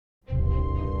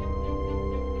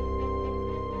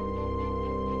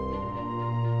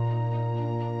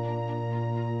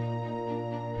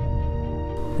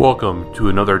Welcome to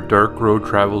another Dark Road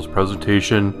Travels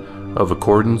presentation of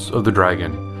Accordants of the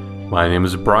Dragon. My name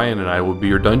is Brian and I will be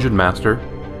your dungeon master.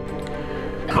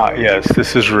 Yes,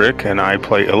 this is Rick and I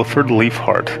play Illiford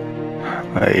Leafheart,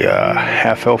 a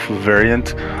half-elf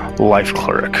variant life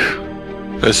cleric.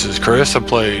 This is Chris. I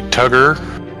play Tugger,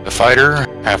 a fighter,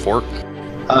 half-orc.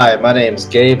 Hi, my name's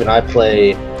Gabe and I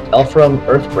play Elfram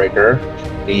Earthbreaker,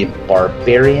 a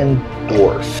barbarian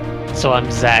dwarf. So I'm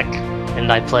Zach, and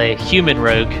I play human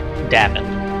rogue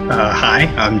Davin. Hi,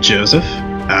 I'm Joseph.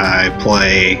 I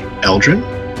play Eldrin.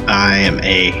 I am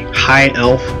a high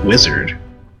elf wizard.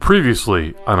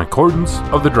 Previously on Accordants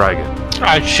of the Dragon.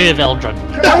 I shiv Eldrin.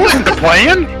 That wasn't the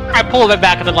plan! I pulled it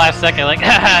back at the last second, like,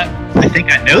 I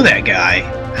think I know that guy.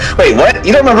 Wait, what?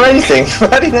 You don't remember anything?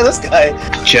 How do you know this guy?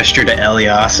 Gesture to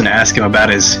Elias and ask him about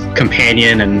his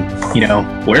companion and,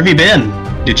 where have you been?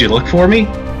 Did you look for me?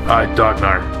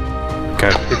 Dognar.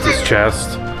 Okay, it's his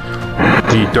chest.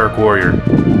 The Dark Warrior.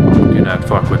 Do not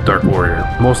fuck with Dark Warrior.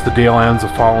 Most of the Dalelands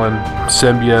have fallen.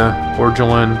 Sembia,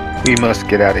 Orgelin. We must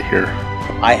get out of here.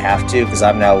 I have to, because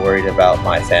I'm now worried about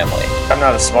my family. I'm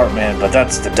not a smart man, but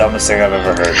that's the dumbest thing I've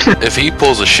ever heard. If he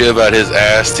pulls a shiv out his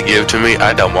ass to give to me,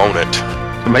 I don't want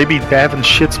it. Maybe Davin's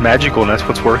shit's magical and that's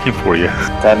what's working for you.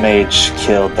 That mage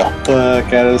killed the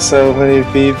fuck out of so many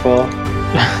people.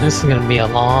 this is gonna be a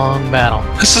long battle.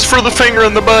 This is for the finger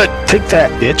in the butt. Take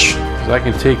that, bitch. I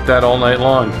can take that all night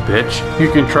long, bitch. You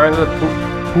can try the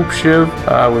poop shiv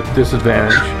with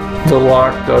disadvantage. The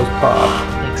lock does pop.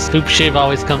 Like, Swoop Shiv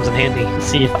always comes in handy.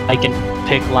 See if I can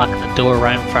pick lock the door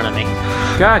right in front of me.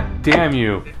 God damn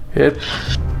you. It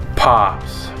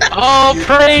pops. Oh,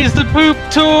 praise the poop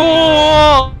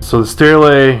tool! So the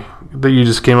stairway that you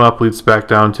just came up leads back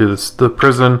down to the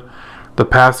prison. The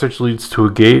passage leads to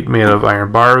a gate made of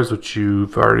iron bars, which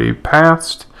you've already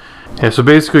passed. Yeah, so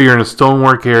basically you're in a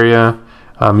stonework area.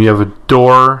 You have a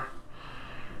door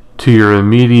to your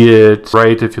immediate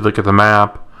right if you look at the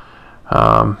map.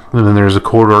 And then there's a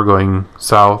corridor going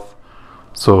south.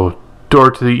 So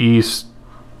door to the east,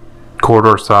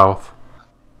 corridor south.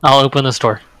 I'll open this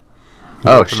door.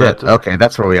 Oh shit, okay,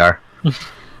 that's where we are.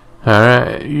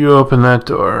 Alright, you open that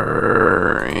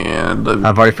door and...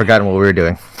 I've already forgotten what we were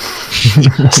doing.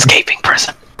 Escaping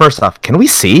prison. First off, can we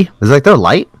see? Is there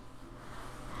light?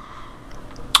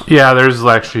 Yeah, there's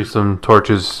actually some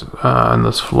torches on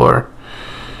this floor.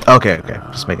 Okay,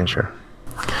 just making sure.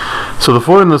 So the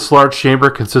floor in this large chamber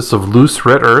consists of loose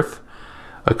red earth.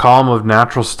 A column of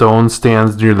natural stone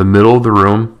stands near the middle of the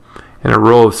room, and a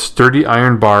row of sturdy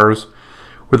iron bars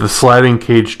with a sliding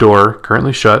cage door,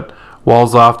 currently shut,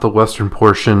 walls off the western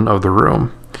portion of the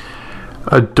room.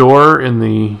 A door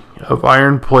of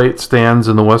iron plate stands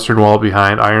in the western wall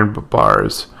behind iron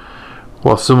bars,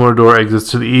 while a similar door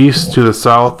exits to the east. To the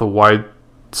south, a wide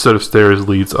set of stairs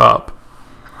leads up.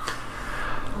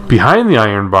 Behind the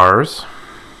iron bars,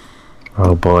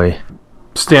 oh boy,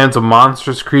 stands a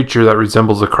monstrous creature that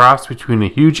resembles a cross between a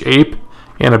huge ape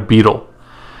and a beetle.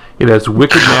 It has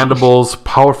wicked mandibles,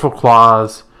 powerful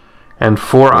claws, and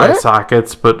 4 eye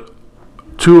sockets, but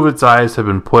 2 of its eyes have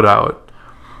been put out,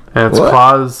 and its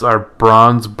claws are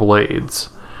bronze blades.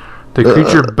 The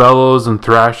creature bellows and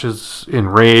thrashes in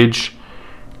rage,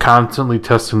 constantly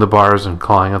testing the bars and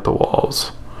clawing at the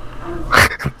walls.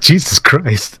 Jesus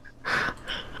Christ.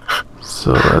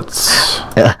 So that's...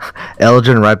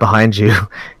 Eldrin right behind you.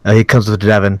 He comes with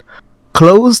Devin.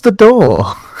 Close the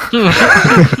door.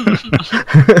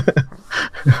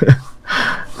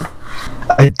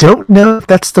 I don't know if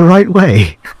that's the right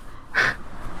way.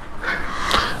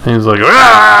 And he's like,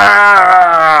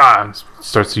 "Ah!" And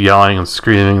starts yelling and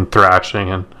screaming and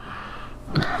thrashing and...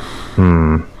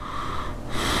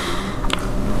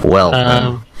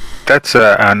 Well, That's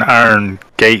an iron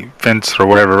gate fence or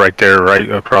whatever right there, right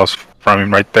across from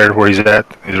him, right there where he's at.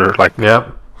 These are like...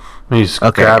 Yep. He's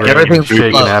okay, grabbing it and everything's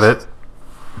shaking closed. at it.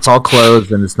 It's all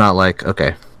closed and it's not like,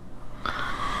 okay.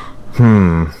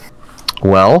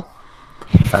 Well,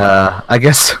 I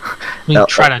guess... We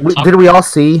try to talk. Did we all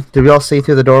see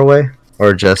through the doorway?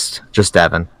 Or just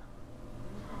Davin?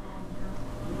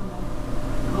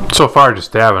 So far,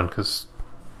 just Davin,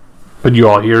 but you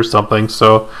all hear something,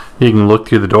 so you can look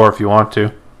through the door if you want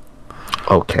to.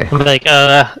 Okay. I'm like,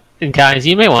 guys,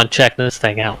 you may want to check this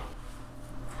thing out.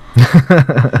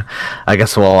 I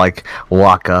guess we'll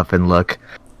walk up and look.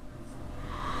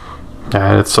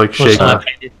 And it's like shaking up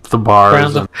the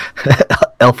bars. And...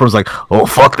 Elfram's like, oh,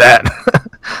 fuck that.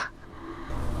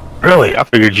 Really? I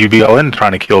figured you'd be all in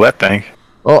trying to kill that thing.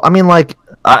 Well, I mean,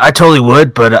 I totally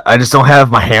would, but I just don't have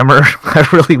my hammer. I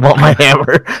really want my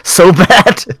hammer so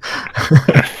bad.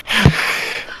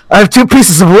 I have 2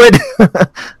 pieces of wood.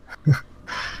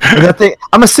 That thing.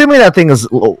 I'm assuming that thing is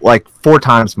like 4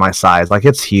 times my size. Like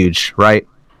it's huge, right?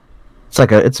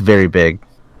 It's very big.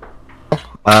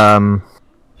 I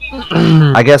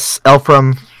guess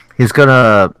Elfram, he's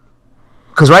gonna,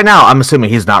 because right now I'm assuming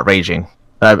he's not raging.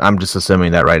 I'm just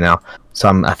assuming that right now. So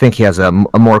I think he has a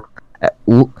more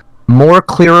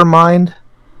clearer mind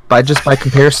by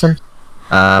comparison.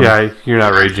 Yeah, you're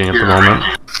not raging at the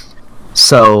moment.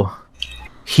 So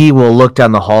he will look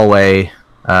down the hallway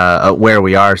where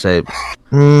we are and say,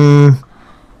 I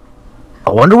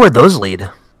wonder where those lead.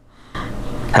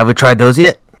 Have we tried those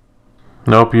yet?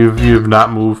 Nope, you've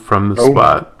not moved from the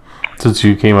spot since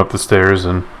you came up the stairs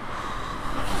and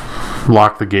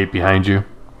locked the gate behind you.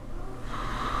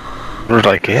 We're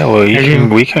like, yeah, well,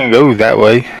 we can go that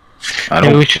way.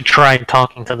 Maybe we should try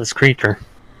talking to this creature.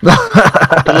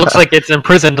 It looks like it's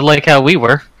imprisoned like how we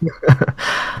were.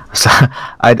 So,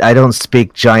 I don't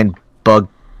speak giant bug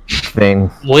thing.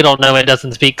 We don't know it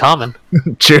doesn't speak common.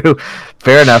 True.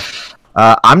 Fair enough.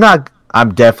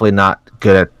 I'm definitely not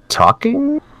good at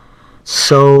talking.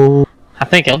 So I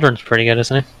think Eldrin's pretty good,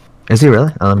 isn't he? is he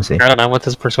really? Oh, let me see. I don't know, what's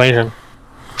his persuasion?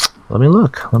 Let me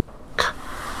look.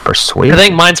 Persuasion. I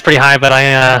think mine's pretty high, but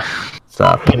It's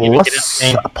a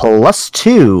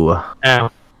 +2.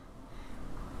 Oh.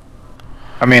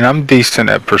 I mean, I'm decent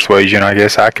at persuasion. I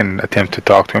guess I can attempt to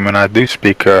talk to him, and I do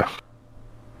speak a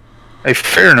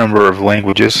fair number of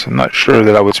languages. I'm not sure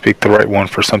that I would speak the right one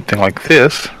for something like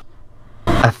this.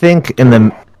 I think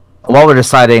while we're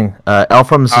deciding,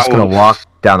 Elfram's just going to walk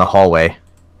down the hallway,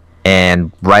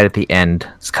 and right at the end,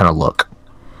 just kind of look.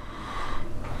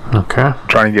 Okay.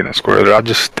 Trying to get in a square there. I'll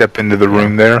just step into the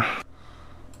room there.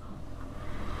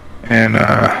 And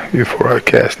before I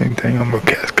cast anything, I'm going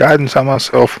to cast guidance on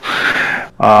myself.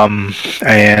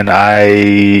 And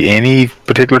any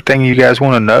particular thing you guys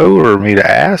want to know or me to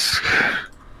ask?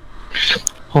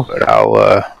 But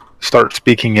I'll start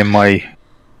speaking in my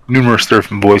numerous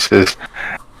different voices,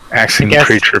 asking the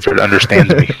creature if it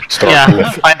understands me.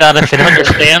 Find out if it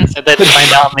understands, and then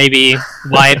find out maybe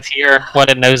why it's here, what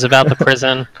it knows about the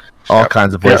prison. All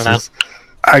kinds of voices.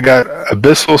 I got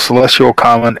Abyssal, Celestial,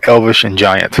 Common, Elvish, and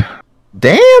Giant.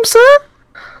 Damn, son!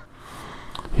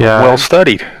 Yeah. Well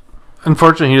studied.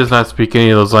 Unfortunately, he does not speak any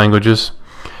of those languages.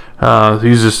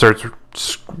 He just starts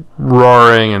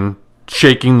roaring and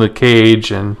shaking the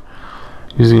cage, and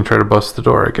he's going to try to bust the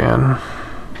door again.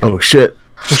 Oh, shit.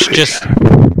 We should just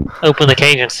open the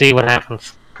cage and see what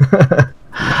happens.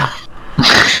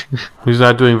 He's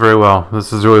not doing very well.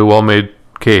 This is a really well-made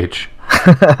cage.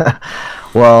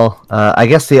 Well, I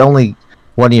guess the only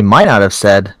one you might not have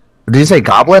said... Did you say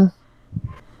goblin?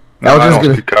 No, I don't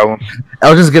speak Goblin.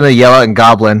 Elgin's going to yell out in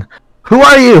goblin, "Who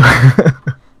are you?"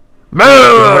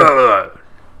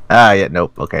 Yeah,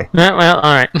 nope, okay. Yeah, well,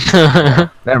 alright.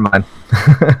 Never mind.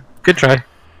 Good try.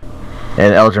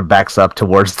 And Eldrin backs up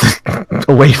towards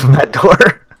away from that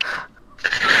door.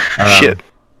 Shit.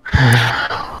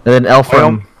 And then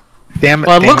Elfram... Damn it.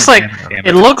 Well,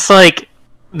 it looks like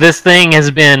this thing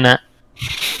has been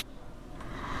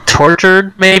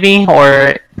tortured, maybe,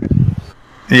 or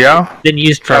been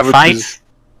used for fights.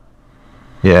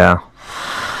 Yeah.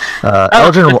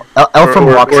 Elfram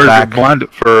walks back. Or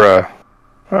blinded for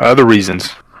other reasons.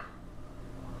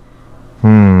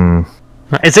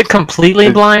 Is it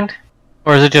completely blind,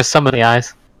 or is it just some of the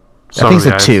eyes? I think it's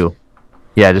a 2.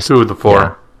 Yeah, just 2 of the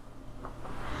 4.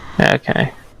 Yeah.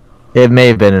 Okay. It may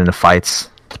have been in the fights,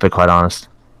 to be quite honest.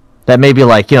 That may be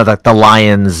like, like the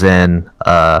lions in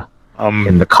the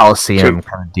Colosseum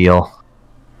kind of deal.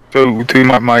 So, through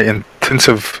my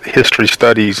intensive history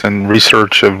studies and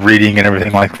research of reading and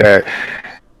everything like that,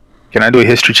 can I do a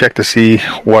history check to see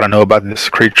what I know about this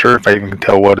creature, if I even can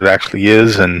tell what it actually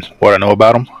is and what I know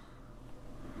about him?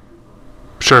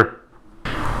 Sure.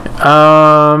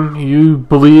 You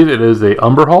believe it is a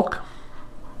Umber Hulk?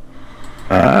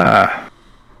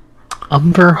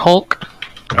 Umber Hulk?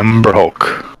 Umber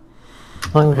Hulk.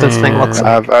 What this thing looks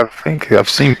like. I think I've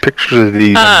seen pictures of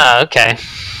these. Okay.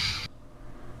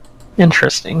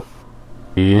 Interesting.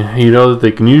 You know that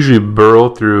they can usually burrow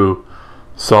through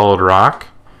solid rock.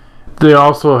 They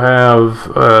also have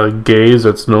a gaze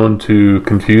that's known to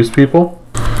confuse people.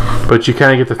 But you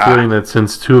kind of get the feeling that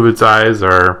since 2 of its eyes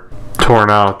are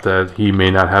torn out, that he may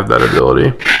not have that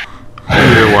ability.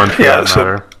 Either one for that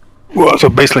matter. Well, so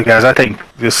basically, guys, I think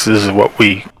this is what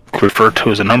we refer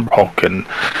to as an Umber Hulk, and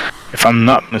if I'm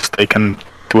not mistaken,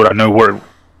 would I know where it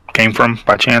came from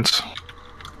by chance?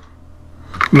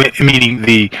 Meaning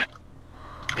the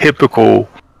typical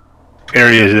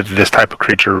areas that this type of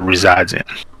creature resides in.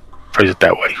 Phrase it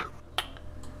that way.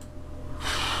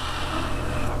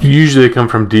 Usually they come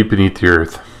from deep beneath the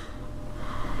earth.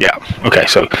 Yeah. Okay.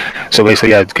 So basically,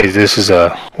 yeah. Because this is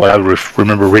what I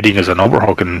remember reading as an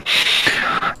Umberhulk, and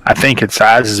I think its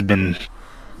eyes has been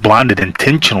blinded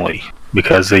intentionally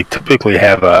because they typically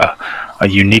have a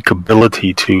unique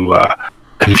ability to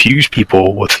confuse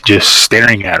people with just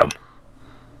staring at them.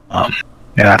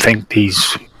 And I think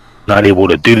he's not able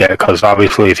to do that because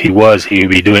obviously, if he was, he would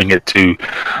be doing it to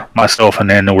myself and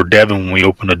then or Devin when we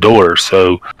open the door.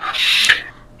 So,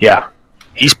 yeah.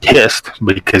 He's pissed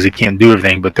because he can't do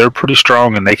everything, but they're pretty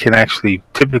strong and they can actually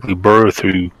typically burrow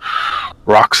through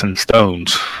rocks and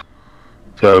stones.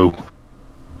 So,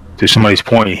 to somebody's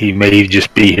point, he may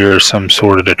just be here as some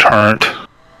sort of deterrent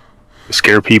to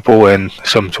scare people and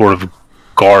some sort of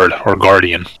guard or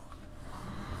guardian.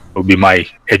 Would be my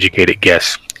educated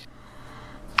guess.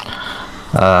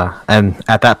 And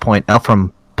at that point,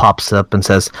 Elfram pops up and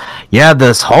says, "Yeah,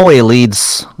 this hallway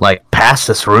leads like past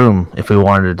this room. If we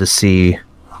wanted to see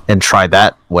and try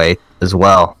that way as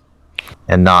well,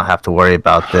 and not have to worry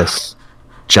about this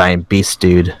giant beast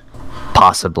dude,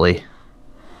 possibly."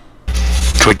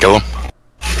 Can we kill him?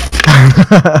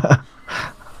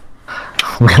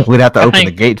 We'd have to open think-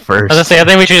 the gate I first. was gonna say, I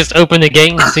think we should just open the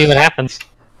gate and see what happens.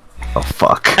 Oh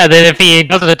fuck! And then if he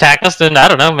doesn't attack us, then I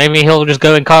don't know, maybe he'll just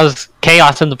go and cause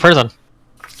chaos in the prison.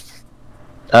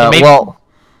 maybe- Well,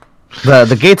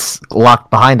 the gate's locked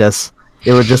behind us.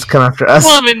 It would just come after us.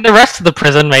 Well, I mean, the rest of the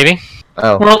prison, maybe.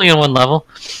 Oh, We're only on one level.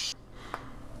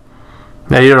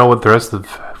 Now you don't know what the rest of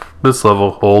this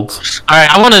level holds. Alright,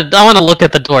 I wanna look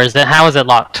at the doors. How is it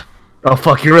locked? oh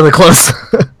fuck! You're really close.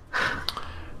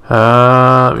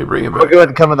 Let me bring it We'll back. go ahead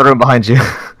and come in the room behind you.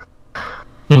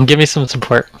 Give me some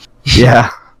support. Yeah.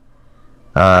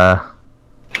 Then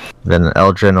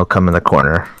Eldrin will come in the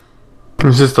corner.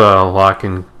 It's just a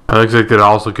locking. It looks like it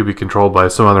also could be controlled by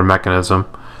some other mechanism,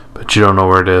 but you don't know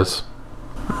where it is.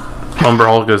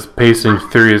 Umberhulk is pacing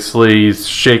furiously. He's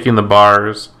shaking the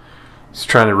bars. He's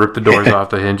trying to rip the doors off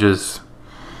the hinges.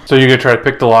 So you're gonna try to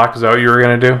pick the lock? Is that what you were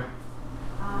gonna do?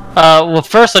 Well,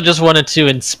 first I just wanted to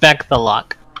inspect the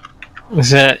lock.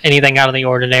 Is it anything out of the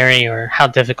ordinary, or how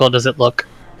difficult does it look?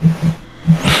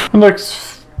 It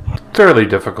looks fairly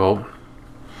difficult.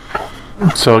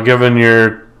 So given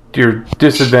your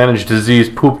disadvantaged disease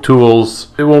poop tools,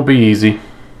 it won't be easy.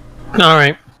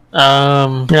 Alright.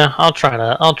 Yeah, I'll try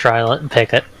it and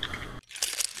pick it.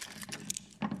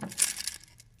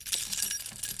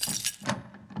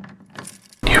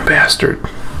 You bastard.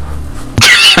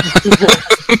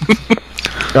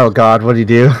 Oh god, what do you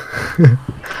do?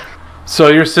 So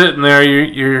you're sitting there,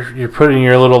 you're putting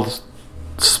your little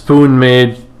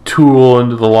spoon-made tool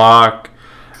into the lock,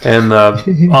 and the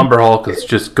Umberhulk is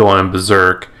just going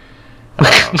berserk.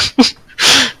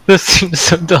 This seems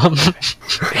so dumb.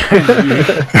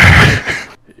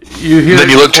 You hear Then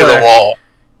you it look to the click, wall.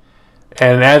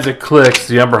 and as it clicks,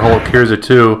 the Umberhulk hears it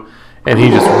too, and he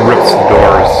just rips the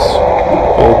doors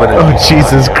open. And Oh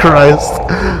Jesus Christ!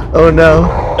 Oh no!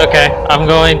 Okay, I'm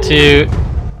going to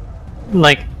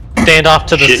stand off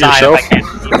to the Shit side yourself? if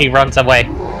I can. He runs away.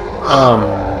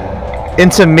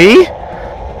 Into me?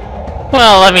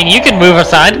 Well, I mean, you can move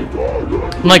aside.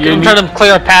 I'm trying to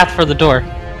clear a path for the door.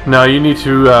 No, you need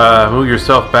to move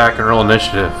yourself back and roll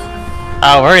initiative.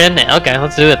 Oh, we're in it. Okay,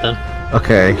 let's do it then.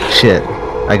 Okay, shit.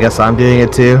 I guess I'm doing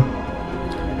it too.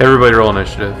 Everybody roll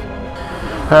initiative.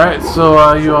 Alright,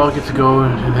 so you all get to go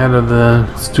and handle the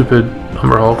stupid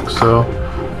Umberhulk, so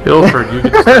Ilford, you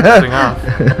get to start this thing off.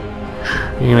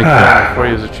 You're gonna kill before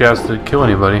he has a chance to kill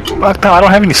anybody. Fuck no, I don't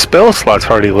have any spell slots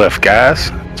already left, guys.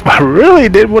 So I really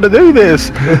did want to do this.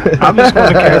 I'm just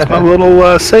going to cast my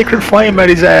little sacred flame at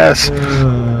his ass.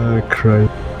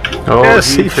 Christ. Oh,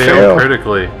 Yes, he he failed failed.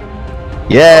 critically.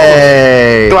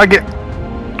 Yay! Do I get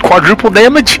quadruple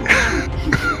damage?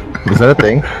 Is that a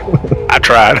thing? I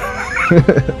tried.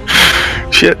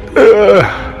 Shit.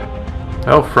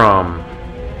 Elfram.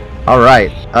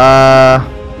 Alright,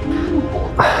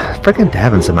 freaking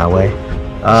Davin's in my way.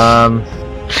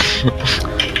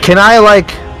 Can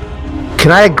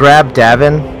I grab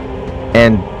Davin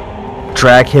and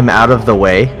drag him out of the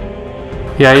way?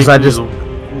 Yeah, you 'Cause I can just- use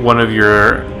one of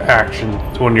your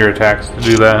actions, one of your attacks to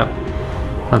do that.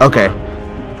 That's Okay.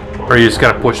 fine. Or you just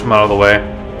gotta push him out of the way.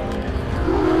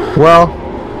 Well,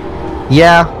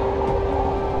 yeah.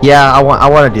 Yeah, I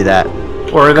want to do that.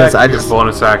 Or that 'Cause I could be a just-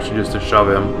 bonus action just to shove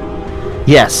him.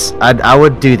 Yes, I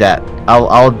would do that.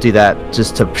 I'll do that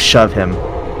just to shove him.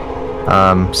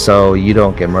 So you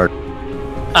don't get murdered.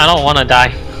 I don't want to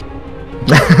die.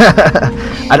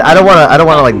 I don't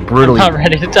want to like brutally. I'm not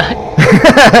ready to die.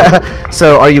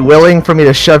 So are you willing for me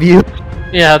to shove you?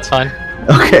 Yeah, that's fine.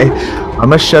 Okay, I'm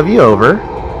gonna shove you over.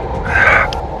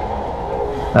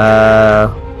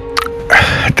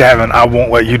 Davin, I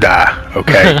won't let you die.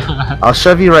 Okay. I'll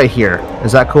shove you right here.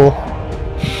 Is that cool?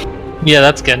 Yeah,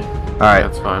 that's good. All right.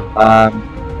 That's fine.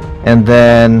 And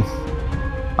then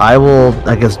I will,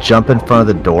 I guess, jump in front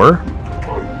of the door.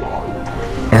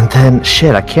 And then,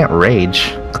 shit, I can't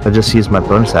rage. I just used my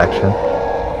bonus action.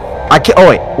 I can't.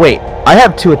 Oh wait. I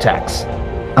have 2 attacks.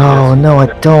 Oh no, I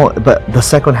don't. But the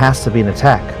second one has to be an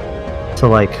attack. So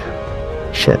like,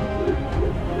 shit.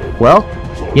 Well,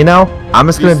 you know, I'm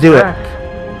just gonna do it.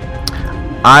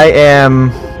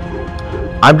 I'm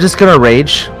just gonna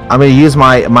rage. I'm gonna use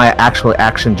my actual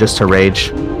action just to rage.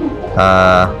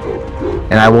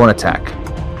 And I won't attack.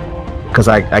 Because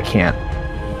I can't.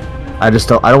 I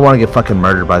don't want to get fucking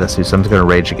murdered by this dude, so I'm just gonna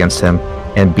rage against him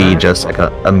and be just like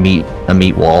a meat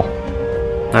wall.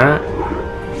 Alright.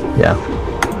 Yeah.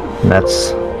 And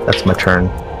that's my turn.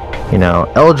 You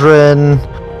know, Eldrin,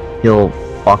 he'll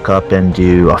walk up and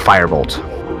do a firebolt.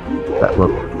 That will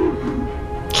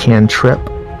cantrip.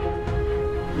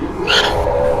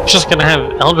 Just gonna have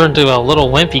Eldrin do a little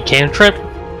wimpy cantrip.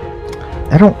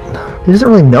 He doesn't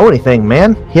really know anything,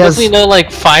 man. Doesn't he know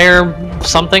like fire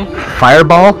something?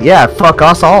 Fireball? Yeah, fuck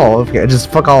us all. Okay,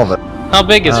 just fuck all of it. How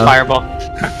big is Fireball?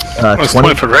 Well, it's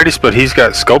 20 for radius, but he's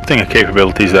got sculpting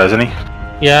capabilities, doesn't he?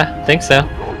 Yeah, I think so.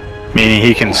 Meaning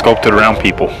he can sculpt it around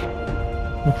people.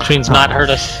 Which means not hurt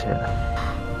us.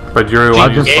 But you really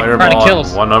want to use Gabe trying to Fireball kill on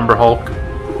us. one Umber Hulk?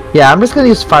 Yeah, I'm just gonna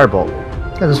use firebolt.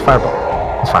 Yeah, just firebolt.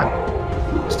 It's fine.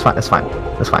 It's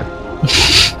fine.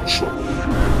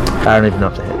 I don't even know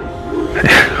if to hit.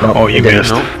 Nope, Oh, you it didn't.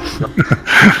 missed. Nope.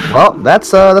 Well,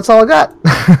 that's all I got.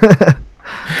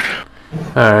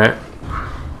 Alright.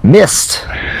 Missed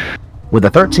with a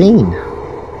 13.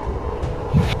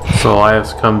 So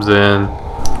Elias comes in.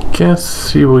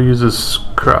 Guess he will use his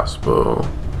crossbow.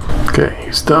 Okay,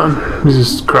 he's done. He's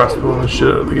just crossbowing the shit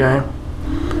out of the guy.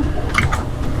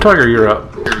 Tugger, you're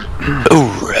up.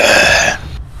 Alright.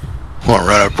 I'm gonna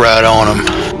run up right on him.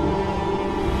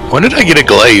 When did I get a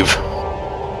glaive?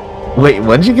 Wait,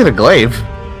 when did you get a glaive?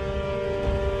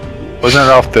 Wasn't it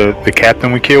off the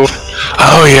captain we killed?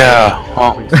 Oh yeah.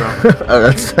 Oh,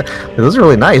 Those are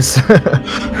really nice.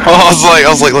 I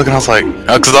was like looking. I was like,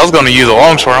 because I was going to use a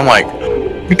longsword. I'm like,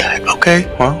 okay,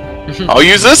 well, I'll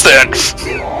use this then.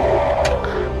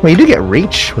 Well, you do get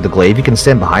reach with a glaive. You can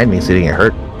stand behind me so you don't get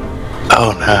hurt.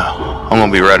 Oh no, I'm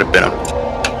gonna be right up in him.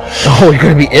 Oh, you're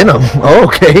gonna be in them. Oh,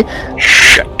 okay.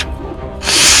 Shit.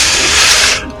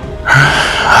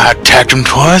 I attacked him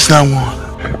twice. Now I'm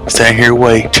gonna stand here,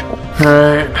 wait.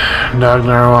 Alright.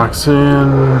 Dognar walks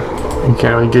in. You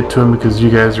can't really get to him because you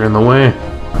guys are in the way.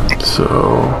 So.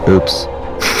 Oops.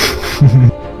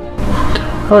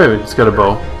 Oh, yeah, he's got a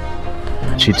bow.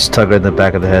 She just tugged her in the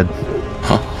back of the head.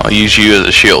 Huh, I'll use you as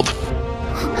a shield.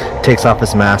 Takes off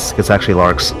his mask. It's actually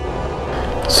Lark's.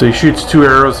 So he shoots 2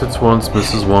 arrows, hits once,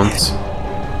 misses once.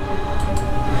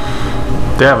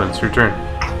 Davin, it's your turn.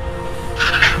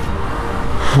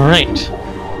 Alright.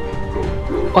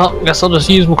 Well, guess I'll just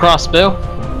use my crossbow.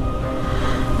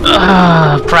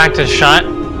 Practice shot.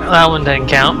 That one didn't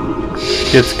count.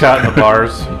 Gets caught in the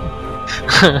bars.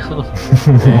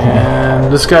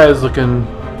 And this guy is looking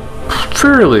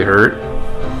fairly hurt.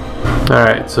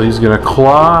 Alright, so he's gonna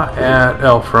claw at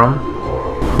Elfram.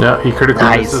 Yeah, he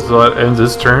critically misses, so that ends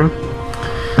his turn.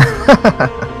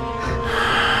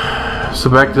 So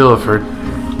back to Illiford.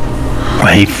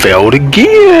 He failed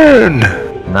again.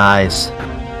 Nice.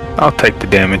 I'll take the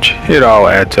damage. It all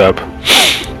adds up.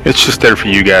 It's just there for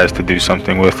you guys to do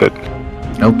something with it.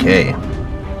 Okay.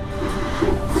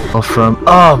 Well,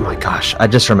 oh my gosh, I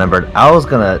just remembered. I was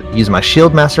gonna use my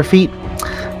shield master feat,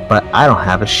 but I don't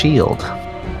have a shield.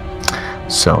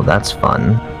 So that's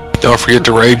fun. Don't forget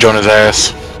to rage on his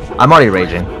ass. I'm already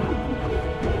raging.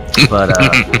 But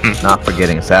not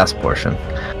forgetting his ass portion.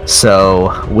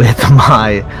 So with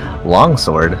my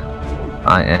longsword,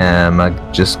 I am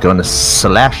just going to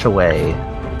slash away.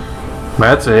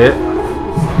 That's a hit.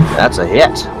 That's a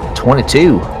hit.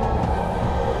 22. Hit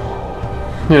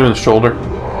him in the shoulder.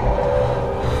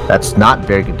 That's not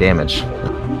very good damage.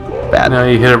 Bad. Now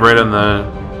you hit him right on the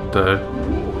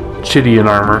Chidian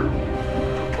armor.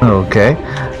 Okay.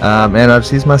 And I'll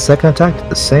just use my second attack to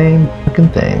the same fucking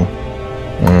thing.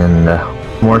 And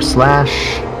more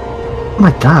slash. Oh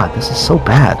my god, this is so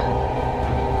bad.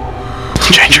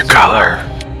 Change your color.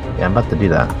 Yeah, I'm about to do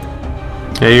that.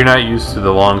 Yeah, you're not used to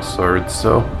the long swords,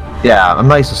 so. Yeah, I'm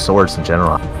not used to swords in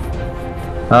general.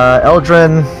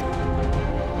 Eldrin,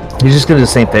 he's just gonna do the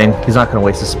same thing. He's not gonna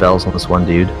waste his spells on this one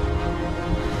dude.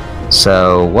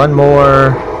 So, one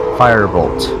more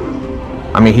firebolt.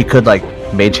 I mean, he could, like,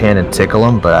 mage hand and tickle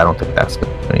him, but I don't think that's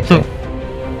gonna do anything.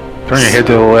 Turn your head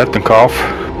to the left and cough.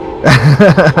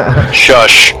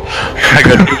 Shush. I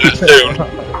gotta do this soon.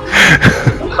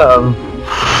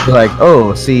 You're like,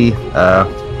 oh, see,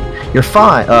 you're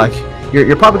fine.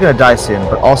 You're probably gonna die soon,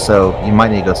 but also you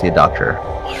might need to go see a doctor.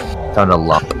 Found a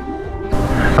lump.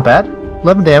 Not bad.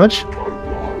 11 damage.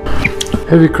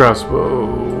 Heavy crossbow.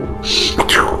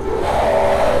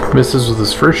 Misses with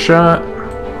his first shot.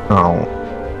 Oh.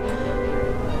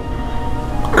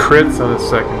 Crits on his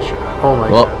second shot. Oh my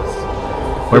Well,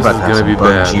 goodness. We're This about to is have gonna some be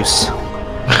bug bad. juice.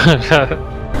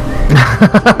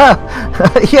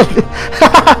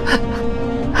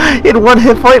 He had 1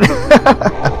 hit point.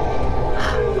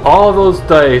 All of those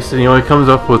dice, and he only comes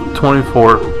up with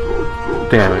 24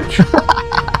 damage.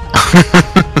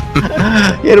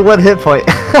 He had 1 hit point.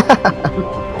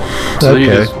 So he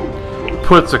Okay. just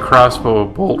puts a crossbow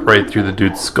bolt right through the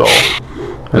dude's skull.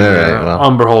 And Alright, well.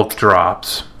 Umberhulk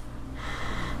drops.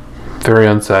 Very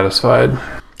unsatisfied.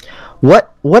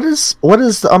 What is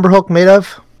the Umber Hulk made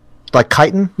of? Like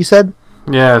chitin, you said?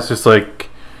 Yeah, it's just like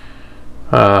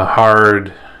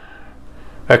hard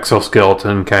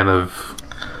exoskeleton kind of.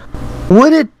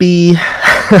 Would it be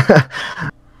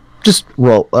just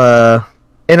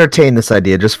entertain this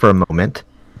idea just for a moment?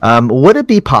 Would it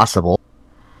be possible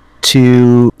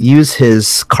to use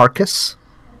his carcass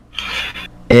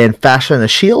and fashion a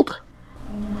shield?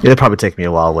 It'd probably take me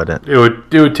a while, wouldn't it?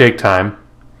 It would take time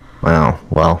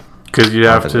Well, because you'd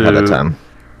have I don't have that to time.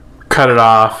 cut it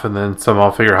off and then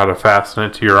somehow figure out how to fasten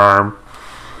it to your arm.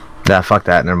 Nah, fuck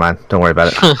that. Never mind. Don't worry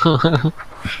about it.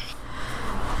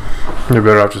 You're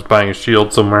better off just buying a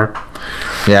shield somewhere.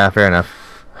 Yeah, fair enough.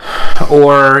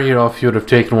 Or, if you would have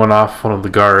taken one off one of the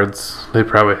guards, they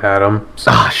probably had them.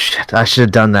 So. Oh shit! I should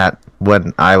have done that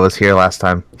when I was here last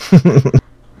time.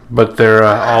 But they're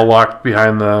all locked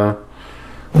behind the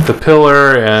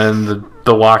pillar, and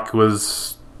the lock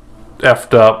was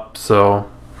effed up, so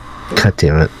God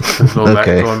damn it. going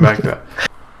back to that.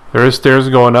 There is stairs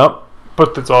going up,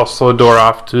 but there's also a door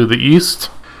off to the east.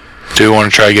 Do we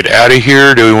want to try to get out of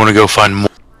here? Do we want to go find more?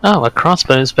 Oh, a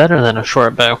crossbow is better than a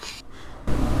short bow.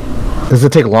 Does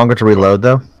it take longer to reload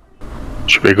though?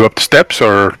 Should we go up the steps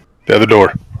or the other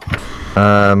door?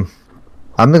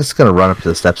 I'm just gonna run up to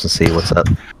the steps and see what's up.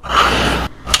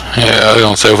 Yeah, I was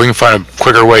gonna say if we can find a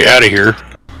quicker way out of here.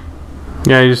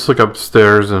 Yeah, you just look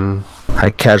upstairs, and I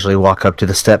casually walk up to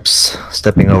the steps,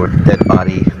 stepping over the dead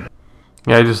body.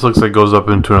 yeah, it just looks like it goes up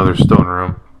into another stone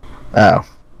room. Oh.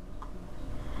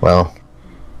 Well,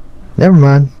 never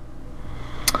mind.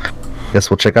 Guess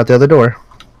we'll check out the other door.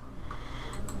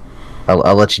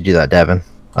 I'll let you do that, Devin.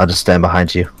 I'll just stand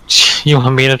behind you. You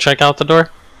want me to check out the door?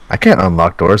 I can't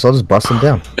unlock doors. I'll just bust them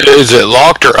down. Is it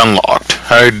locked or unlocked?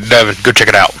 Alright, Devin, go check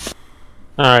it out.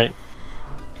 Alright.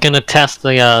 Gonna test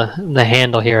the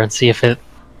handle here and see if it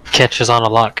catches on a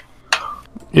lock.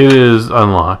 It is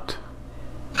unlocked.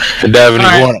 Devin,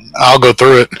 Alright. you want? I'll go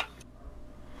through it.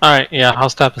 Alright, yeah, I'll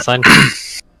step aside.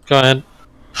 Go ahead.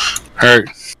 Alright,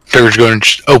 Trevor's going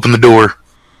to open the door.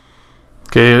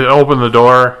 Okay, open the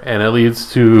door, and it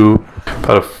leads to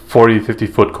about a 40-50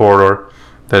 foot corridor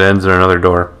that ends in another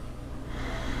door.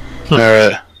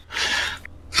 Alright.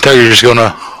 Trevor's just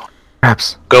gonna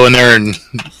Perhaps. go in there and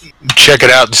check it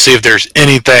out to see if there's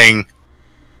anything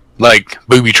like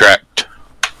booby trapped.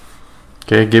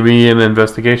 Okay, give me an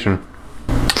investigation.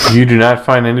 You do not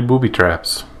find any booby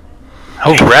traps.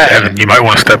 Alright. Evan, you might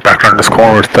want to step back around this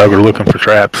corner with Thugger looking for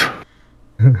traps.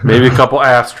 Maybe a couple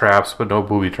ass traps, but no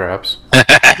booby traps.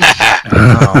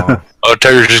 Oh. Oh,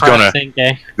 Trevor's just gonna Think,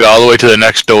 eh? go all the way to the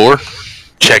next door,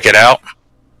 check it out,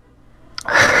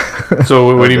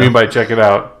 So what do you mean by check it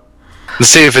out? and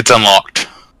see if it's unlocked.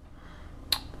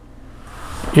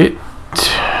 It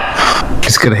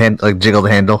Just gonna jiggle the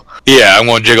handle. Yeah, I'm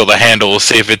gonna jiggle the handle to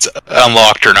see if it's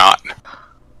unlocked or not.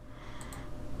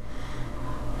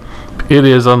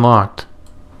 is unlocked.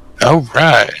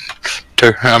 Alright.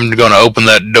 I'm gonna open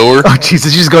that door. Oh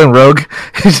Jesus, he's just going rogue.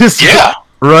 He's just Yeah.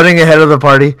 running ahead of the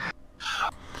party.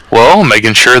 Well,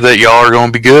 making sure that y'all are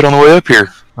gonna be good on the way up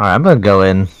here. Alright, I'm gonna go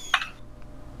in.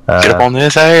 Get up on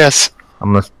this ass.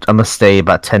 I'm gonna stay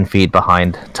about 10 feet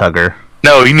behind Tugger.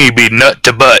 No, you need to be nut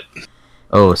to butt.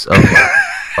 Oh, okay.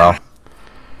 Well.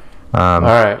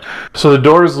 Alright. So the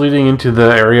doors leading into the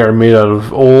area are made out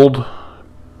of old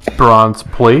bronze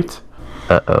plate.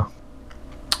 Uh-oh.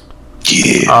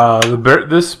 Yeah.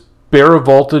 This bare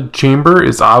vaulted chamber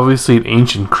is obviously an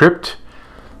ancient crypt.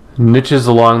 Niches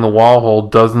along the wall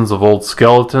hold dozens of old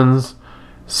skeletons,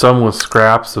 some with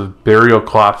scraps of burial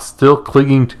cloth still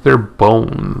clinging to their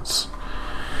bones.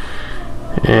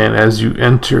 And as you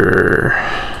enter...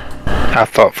 I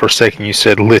thought for a second you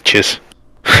said liches.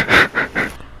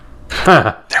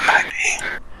 There might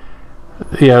be.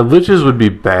 Yeah, liches would be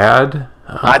bad.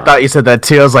 I thought you said that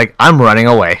too. I was like, I'm running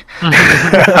away.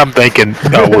 I'm thinking,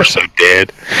 oh, we're so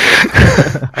dead.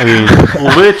 I mean,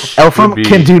 lich Elfram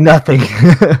can do nothing.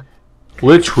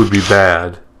 Lich would be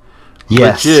bad.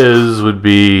 Yes. Liches would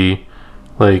be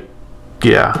like,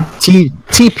 yeah.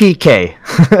 TPK.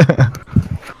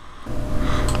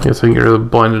 Guess I can get rid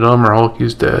of blinded arm or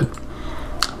Hulky's dead.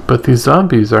 But these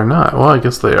zombies are not. Well, I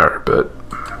guess they are, but.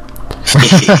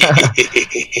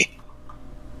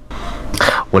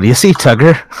 What do you see,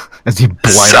 Tugger? As you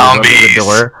blind open the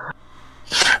door.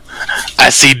 I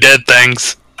see dead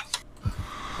things.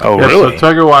 Oh, Yeah, really? so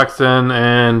Tugger walks in,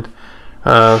 and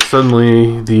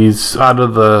suddenly these out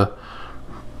of the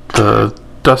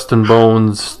dust and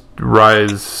bones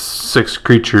rise 6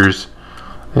 creatures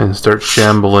and start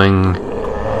shambling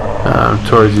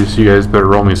towards you. So you guys better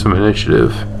roll me some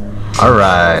initiative. All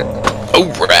right.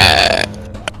 Alright.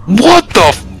 What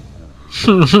the?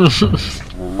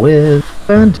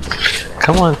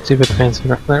 Come on, stupid fancy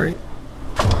referee.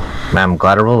 Man, I'm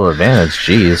glad I rolled advantage.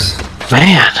 Jeez.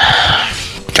 Man.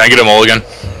 Can I get a mulligan?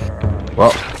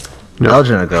 Well, No.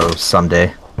 Elgin will go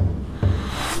someday.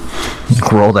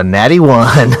 Rolled a natty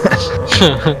 1.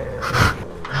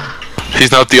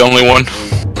 He's not the only one.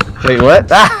 Wait, what?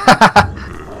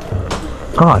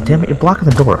 Oh, damn it! You're blocking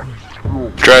the door.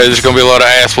 Try. There's gonna be a lot of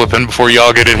ass whipping before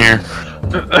y'all get in here.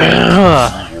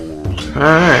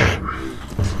 Alright.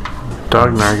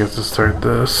 Dognar gets to start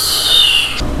this.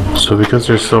 So because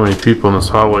there's so many people in this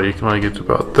hallway, you can only get to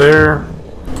about there.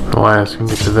 Elias can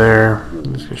get to there.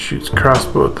 He's gonna shoot his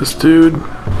crossbow at this dude.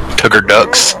 Tugger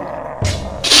ducks.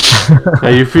 Now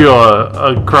you feel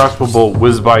a crossbow bolt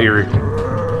whiz by your...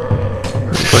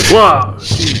 It's like, wow,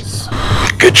 jeez.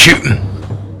 Good shooting.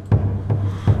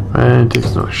 And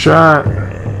takes another shot.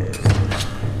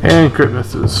 And crit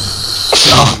misses.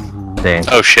 Dang.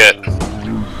 Oh shit.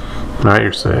 Alright,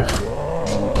 you're safe.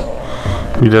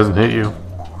 He doesn't hit you.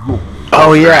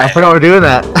 Oh yeah, I forgot we're doing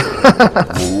that.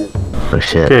 Oh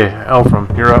shit. Okay,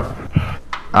 Elfram, you're up.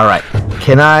 All right.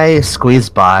 Can I squeeze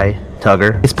by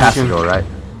Tugger? He's past the door, right?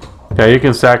 Yeah, you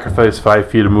can sacrifice 5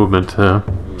 feet of movement to...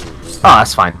 Oh,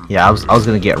 that's fine. Yeah, I was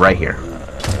gonna get right here,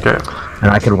 Okay.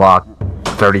 and I can walk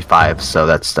 35, so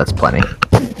that's plenty.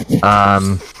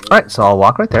 All right, so I'll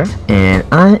walk right there, and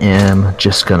I am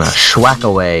just gonna schwack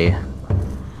away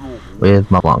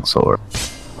with my longsword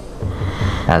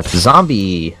at the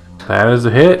zombie, That is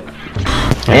a hit.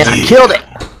 and I killed it.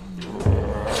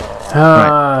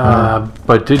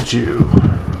 But did you?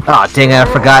 Oh dang it! I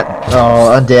forgot.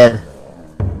 Oh, undead.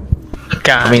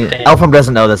 God I mean, damn. Elfram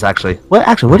doesn't know this actually. What?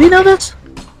 Actually, what do you know this?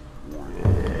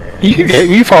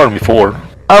 You fought him before.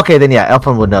 Okay, then yeah,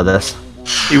 Elfram would know this.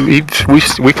 We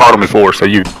fought him before, so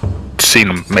you've seen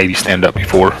him maybe stand up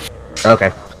before.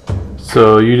 Okay.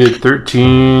 So you did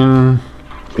 13.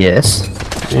 Yes.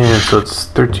 And so it's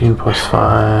 13 plus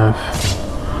 5.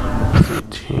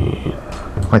 15.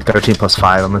 Like 13 plus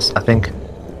 5, I think.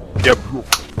 Yep.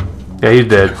 Yeah, he's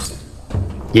dead.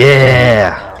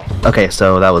 Yeah. Okay,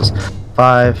 so that was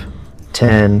 5,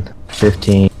 10,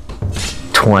 15,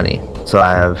 20. So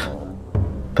I have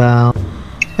about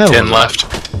 10 left.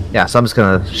 Yeah, so I'm just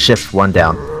gonna shift 1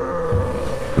 down.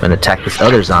 I'm gonna attack this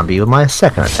other zombie with my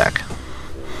second attack.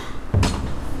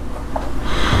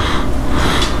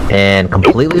 And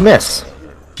completely miss.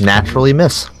 Naturally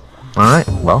miss. Alright,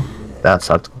 well, that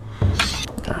sucked.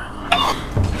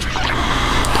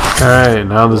 Alright,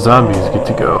 now the zombies get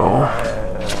to go.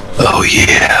 Oh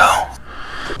yeah.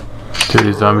 Dude,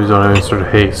 these zombies don't have any sort of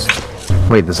haste.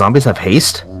 Wait, the zombies have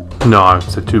haste? No, I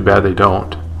said too bad they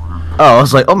don't. Oh, I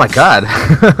was like, oh my god.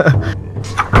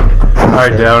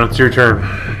 Alright, Down, it's your turn.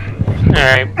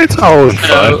 Alright. It's always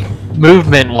fun.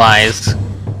 Movement wise,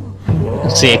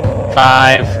 let's see,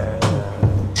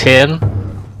 5, 10,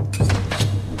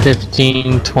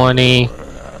 15, 20,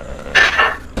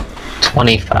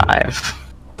 25.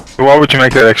 Why would you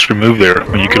make that extra move there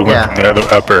when you could have went from the other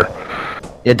upper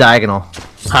Yeah, diagonal.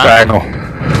 Huh? diagonal?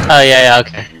 Oh, yeah,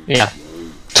 okay. Yeah.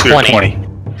 20.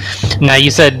 Now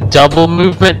you said double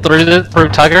movement through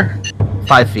Tugger?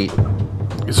 5 feet.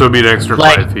 So it'd be an extra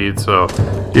Like- 5 feet, so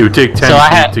it would take 10 So I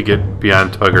feet had- to get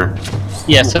beyond Tugger.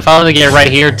 Yes, if I was to get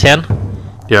right here, 10?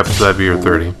 Yep, so that'd be your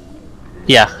 30.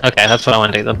 Yeah, okay, that's what I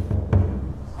want to do then.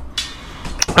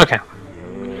 Okay.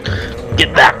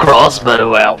 Get that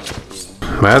crossbow out.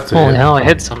 That's Oh, it. now I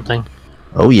hit something.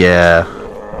 Oh yeah.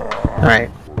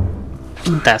 Alright.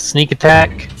 That sneak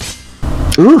attack.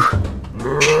 Ooh.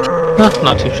 Huh,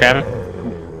 not too shabby.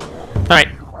 Alright.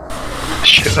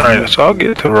 Shit, alright, so I'll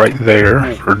get to right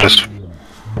there for just...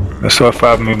 I still have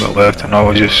 5 movement left, and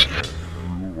I'll just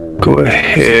go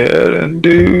ahead and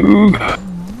do...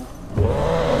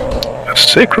 a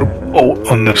sacred bolt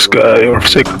on this guy, or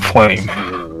sacred flame.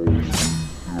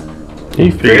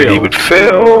 He Figured he failed. would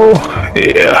fail.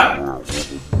 Yeah.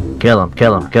 Kill him,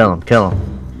 kill him, kill him, kill him.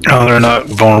 Oh, they're not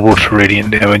vulnerable to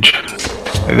radiant damage.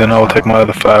 And then I'll take my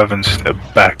other 5 and step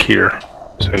back here.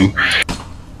 So,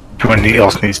 if anybody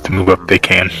else needs to move up, they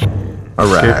can.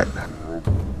 Alright.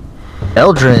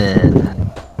 Eldrin.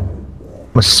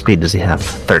 How much speed does he have?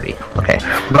 30. Okay.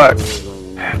 But,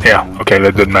 yeah, okay,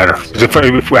 that doesn't matter. 'Cause if I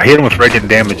hit them with radiant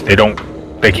damage,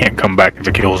 they can't come back if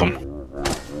it kills them.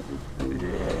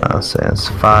 I'll say it's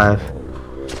 5,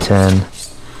 10,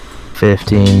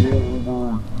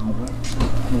 15,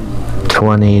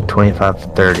 20,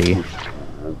 25, 30.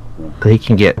 But he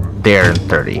can get there in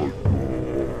 30.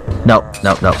 Nope.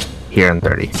 Here in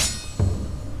 30.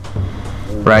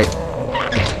 Right?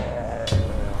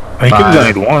 He could have done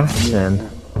either one. 10.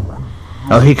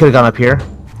 Oh, he could have gone up here?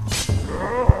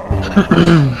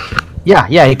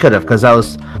 yeah, he could have, because that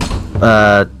was...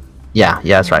 yeah,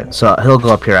 that's right. So he'll go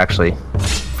up here, actually, in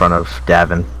front of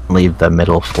Davin. Leave the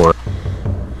middle for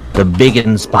the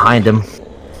biggins behind him.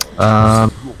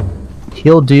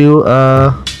 He'll do,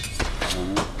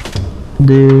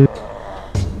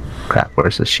 Crap,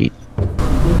 where's the sheet?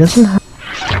 He doesn't have...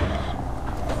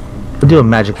 We'll do a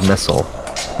magic missile.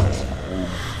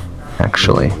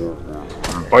 Actually.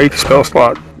 Wait, spell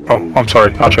slot. Oh, I'm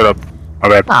sorry. I'll shut up. My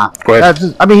bad. Go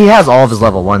ahead. I mean, he has all of his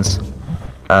level 1s.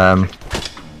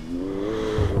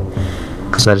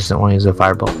 Because I just didn't want to use a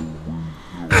fireball.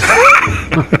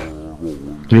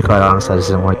 To be quite honest, I just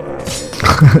didn't want...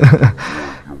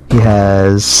 He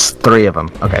has 3 of them.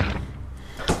 Okay.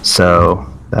 So,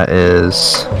 that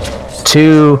is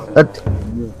 2...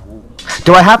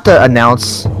 do I have to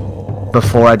announce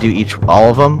before I do all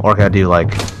of them? Or can I do,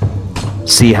 like,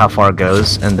 see how far it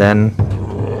goes, and then...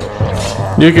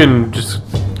 You can just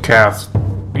cast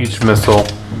each missile,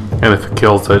 and if it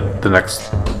kills it, the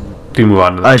next... You move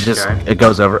on to the next guy. It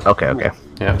goes over... Okay.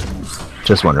 Yeah.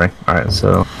 Just wondering. Alright,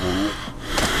 so...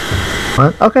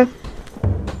 What? Okay.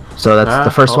 So that's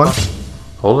the first one?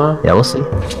 Hold on. Yeah, we'll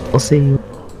see.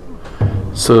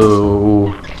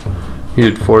 So... He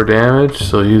did 4 damage,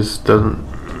 so he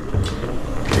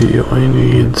only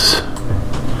needs...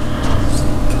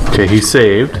 Okay, he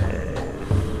saved.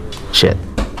 Shit.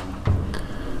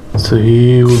 So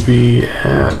he will be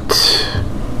at...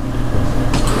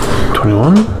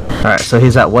 21? Alright, so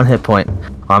he's at 1 hit point.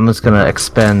 I'm just gonna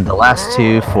expend the last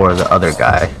 2 for the other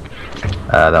guy.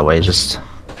 That way just...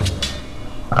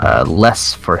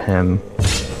 less for him.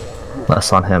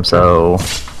 Less on him, so...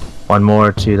 1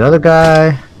 more to the other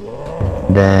guy.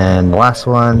 Then the last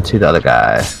one to the other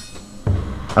guy.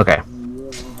 Okay.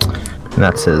 And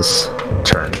that's his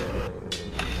turn.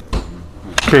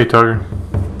 Okay, Tugger.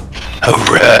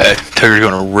 Alright, Tugger's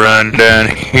gonna run down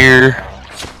here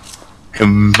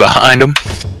and behind him.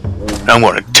 I'm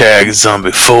gonna tag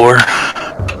Zombie 4.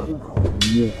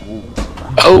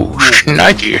 Oh,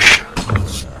 shnikey.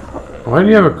 Why do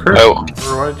you have a crit? Oh.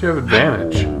 Or why do you have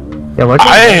advantage? Yeah, what'd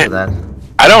you do with that?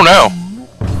 I don't know.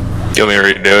 You want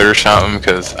me to redo it or something?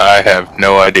 Because I have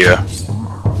no idea.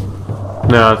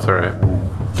 No, it's alright.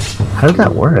 How did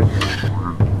that work?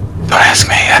 Don't ask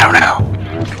me, I don't know.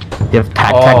 You have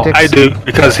pack tactics? I do,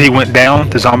 because he went down,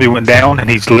 the zombie went down, and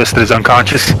he's listed as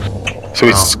unconscious. So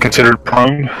he's considered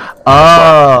prone.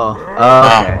 Oh,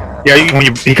 okay.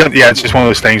 Yeah, it's just one of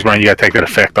those things where you gotta take that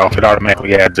effect off. It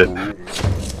automatically adds it.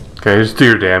 Okay, just do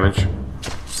your damage.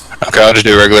 Okay, I'll just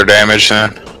do regular damage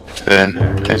then.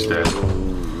 He's dead.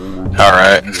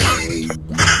 Alright.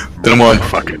 Then I'm going,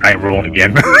 Fuck it, I ain't rolling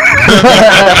again.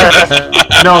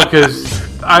 No, because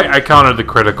I counted the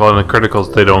critical, and the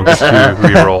criticals, they don't get to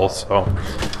reroll, so...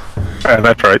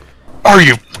 That's right. are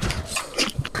you?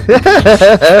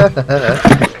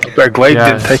 That glade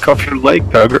Yeah. didn't take off your leg,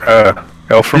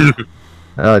 Elfram.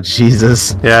 Oh,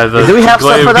 Jesus. Yeah, Do we have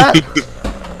stuff for that?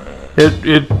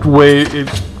 It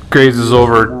grazes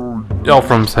over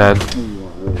Elfram's head.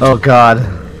 Oh, God.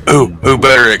 Ooh,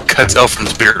 better, it cuts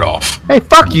Elfram's beard off. Hey,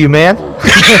 fuck you, man.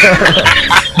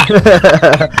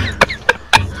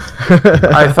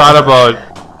 I thought about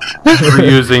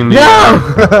reusing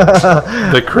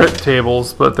the crit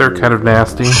tables, but they're kind of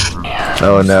nasty.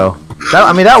 Oh, no.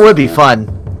 That would be fun.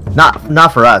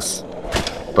 Not for us.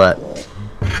 But...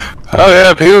 Oh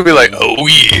yeah, people would be like, oh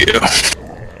yeah.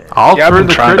 I'll Yeah, I've turn been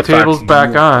the trying crit to find tables some-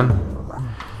 back on.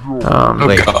 Oh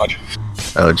Wait. god.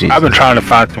 Oh, Jesus. I've been trying to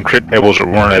find some crit tables that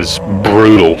weren't as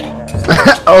brutal.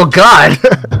 Oh, God.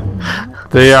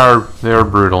 They are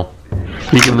brutal.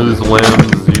 You can lose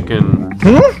limbs, you can...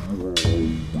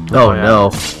 Oh, yeah.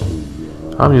 no.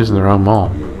 I'm using the wrong maul.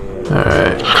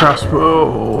 Alright,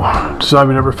 crossbow.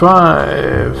 Zombie number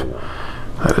 5.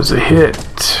 That is a hit.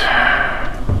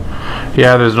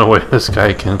 Yeah, there's no way this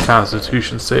guy can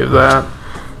Constitution save that.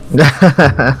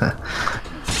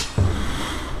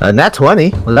 Nat 20.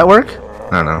 Will that work?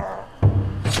 I don't know.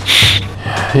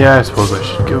 Yeah, I suppose I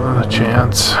should give him a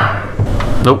chance.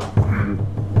 Nope.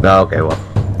 Oh, okay, well.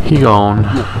 He gone.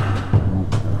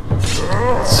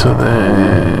 So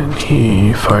then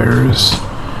he fires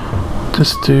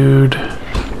this dude.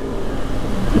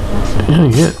 Yeah,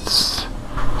 he hits.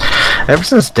 Ever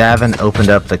since Davin opened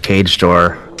up the cage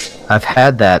door, I've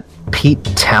had that Pete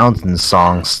Townsend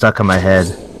song stuck in my head.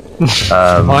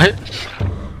 What?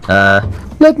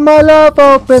 Let my love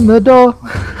open the door.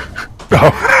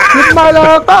 Let my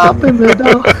love open the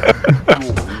door.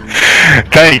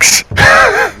 Thanks.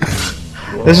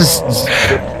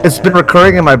 It's been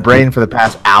recurring in my brain for the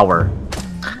past hour,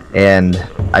 and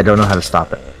I don't know how to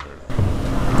stop it.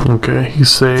 Okay, he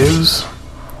saves.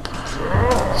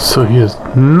 So he is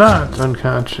not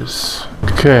unconscious.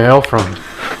 Okay, Elfram.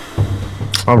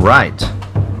 All right.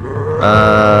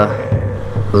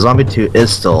 The zombie 2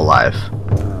 is still alive.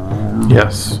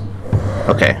 Yes.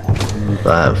 Okay.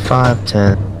 5,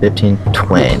 10, 15,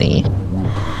 20.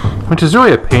 Which is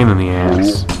really a pain in the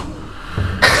ass.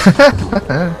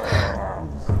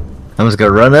 I'm just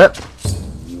gonna run up.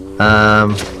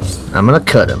 I'm gonna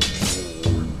cut him.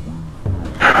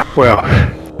 Well,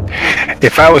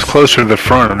 if I was closer to the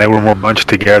front and they were more bunched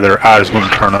together, I was going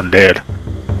to turn undead.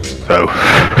 So,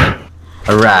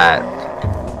 Alright.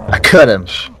 I cut him.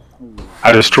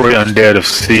 I destroy undead of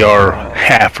CR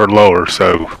half or lower,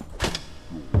 so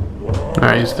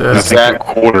Alright, he's I dead. think they're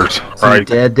quarters, So right?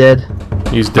 dead.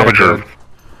 He's dead. Their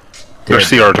Dead.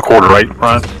 CR is a quarter, right,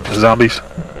 Ryan? The zombies?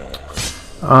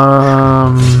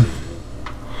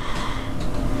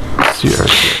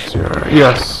 CR.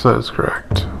 Yes, that is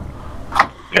correct.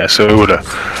 Yeah, so it would have.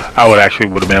 I would have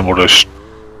been able to.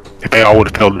 If they all would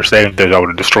have failed their saving throws, I would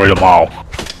have destroyed them all.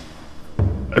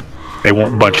 But they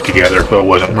won't bunch together, so it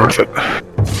wasn't worth it.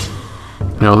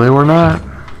 No, they were not.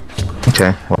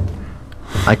 Okay. Well,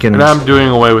 I can. And I'm doing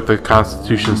away with the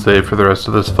Constitution save for the rest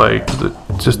of this fight because it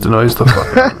just annoys the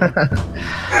fuck out of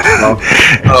me.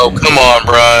 Oh, come on,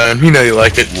 Brian. You know you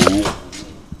like it.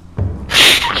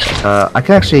 I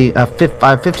can actually. I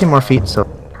have 15 more feet, so.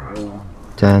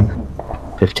 10,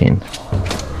 15.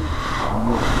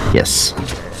 Yes.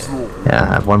 Yeah,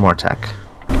 I have one more attack.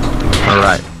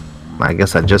 Alright. I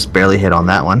guess I just barely hit on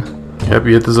that one. Yep,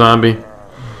 you hit the zombie.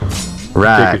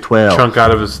 Right, Take a 12. chunk out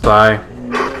of his thigh.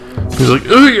 He's like,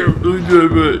 oh, you're really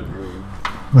good.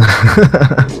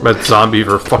 But zombie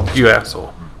for fuck you,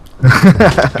 asshole.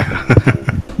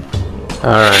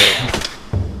 Alright.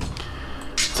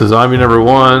 So zombie number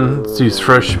 1 sees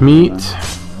fresh meat.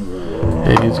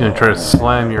 And he's gonna try to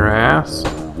slam your ass.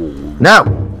 No!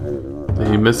 And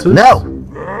he misses. No!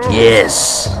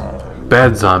 Yes!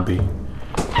 Bad zombie.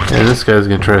 And this guy's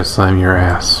gonna try to slam your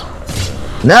ass.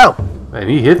 No! And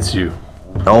he hits you.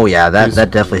 Oh yeah, that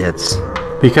definitely hits.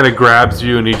 He kind of grabs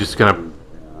you and he just kind of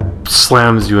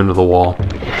slams you into the wall.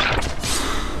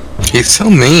 He's so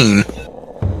mean.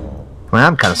 Well,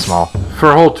 I'm kind of small. For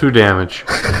a whole 2 damage.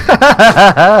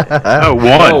 Oh,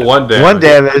 one. Oh, 1 damage. 1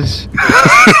 damage.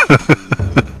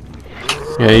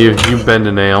 Yeah, you bend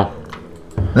a nail.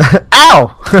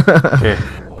 Ow! Okay.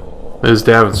 It's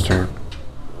Davin's turn.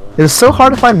 It is so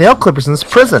hard to find nail clippers in this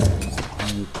prison.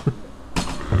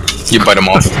 You bite him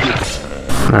off.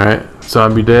 Alright.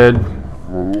 Zombie dead.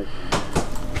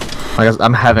 I guess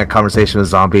I'm having a conversation with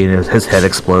Zombie and his head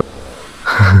explodes.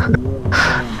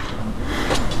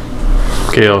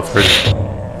 Okay, Alfred.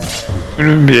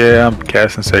 Yeah, I'm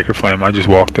casting Sacred Flame. I just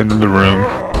walked into the room.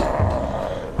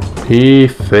 He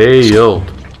failed.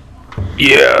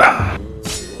 Yeah.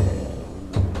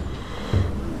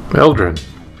 Eldrin.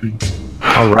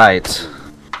 Alright.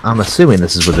 I'm assuming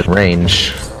this is within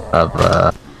range of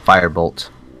Firebolt.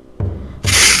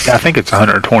 I think it's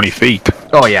 120 feet.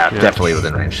 Oh yeah, definitely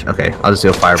within range. Okay, I'll just do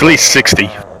a Firebolt. It's at least 60.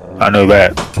 I know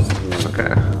that.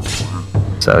 Okay.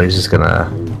 So he's just gonna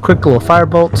quick little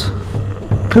Firebolt.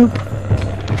 Poop.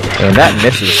 And that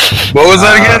misses. What was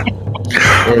that again?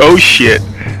 Oh shit.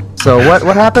 So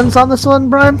what happens on this one,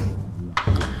 Brian?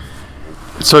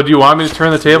 So do you want me to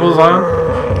turn the tables on?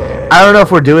 I don't know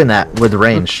if we're doing that with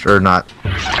range or not.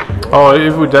 Oh,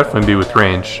 it would definitely be with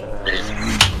range.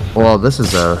 Well, this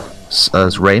is a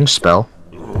range spell.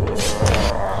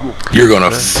 You're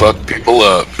gonna fuck people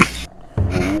up.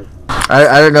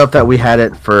 I don't know if that we had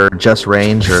it for just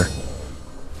range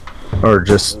or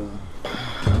just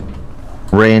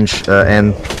range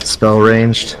and spell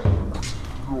ranged.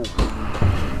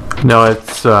 No,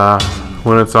 it's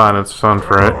when it's on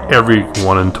for every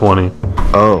 1 in 20.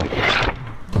 Oh.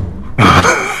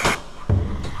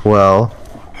 Well,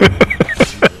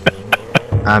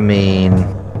 I mean,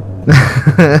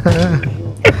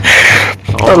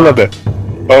 I love that.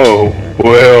 Oh,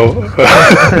 well.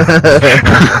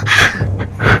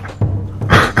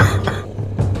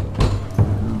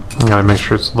 I gotta make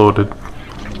sure it's loaded.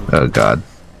 oh god.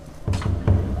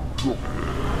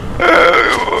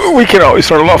 We can always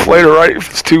start it off later, right? If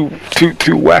it's too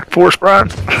whack for us, Brian.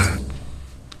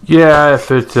 Yeah,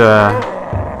 if it,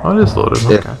 oh, it is loaded,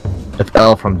 okay. If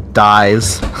Elfram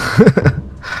dies.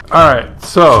 Alright,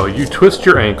 so you twist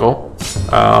your ankle,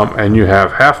 and you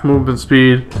have half movement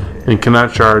speed and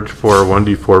cannot charge for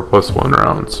 1d4 plus 1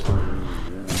 rounds.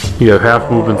 You have half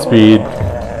movement speed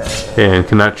and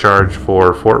cannot charge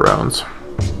for 4 rounds.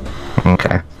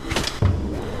 Okay.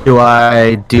 Do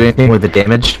I do anything with the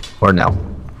damage or no?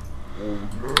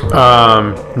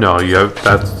 No, you have,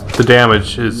 that's, the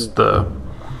damage is the,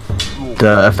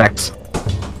 effects.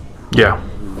 yeah.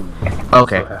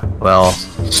 Okay. Well,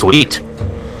 sweet.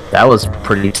 That was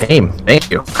pretty tame. Thank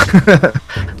you.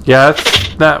 Yeah,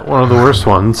 it's not one of the worst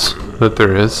ones that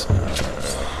there is.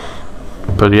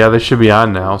 But yeah, they should be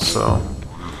on now, so.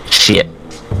 Shit.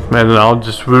 And I'll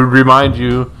just remind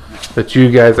you that you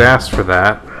guys asked for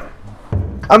that.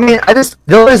 I mean, the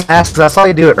only reason I asked because I saw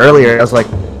you do it earlier. I was like,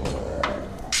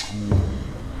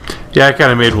 Yeah, I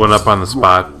kind of made one up on the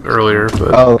spot earlier,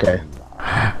 but... oh, okay.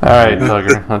 Alright,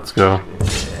 Tugger, let's go.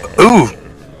 Ooh.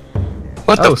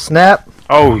 What Oh, the? snap.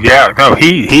 Oh, yeah. No,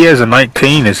 he has a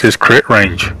 19 as his crit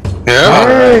range. Yeah.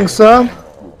 Dang, son.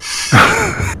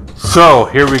 So,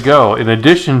 here we go. In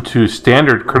addition to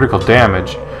standard critical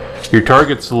damage, your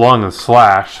target's lung is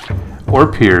slashed, or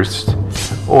pierced,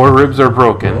 or ribs are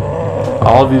broken.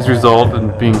 All of these result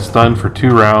in being stunned for 2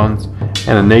 rounds,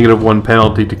 and a -1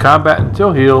 penalty to combat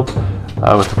until healed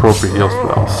with appropriate heal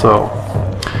spell. So,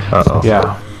 Uh-oh.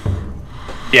 yeah,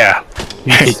 Yeah.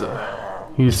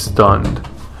 he's stunned.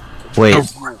 Wait.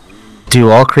 Do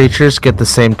all creatures get the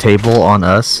same table on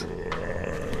us?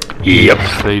 Yep.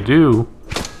 They do.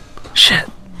 Shit.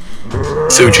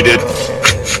 See what you did.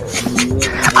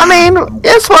 I mean,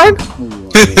 it's fine.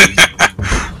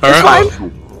 All It's right.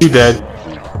 fine. He dead.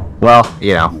 Well,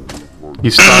 you know. He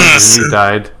stunned and he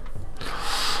died.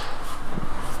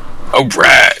 All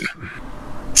right.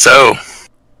 So,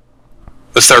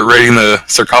 let's start raiding the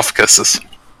sarcophaguses.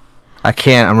 I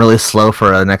can't. I'm really slow for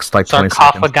the next, 20 seconds.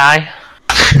 Sarcophagi.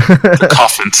 The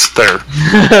coffins there.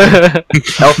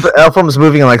 Elfram's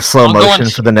moving in, slow I'm going motion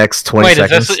for the next 20 Wait,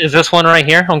 seconds. is this one right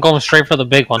here? I'm going straight for the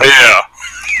big one. Yeah.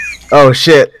 Oh,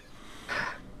 shit.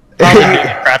 Probably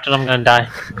get trapped and I'm gonna die.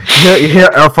 You hear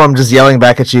Elfram just yelling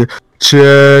back at you,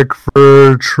 check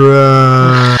for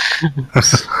traps.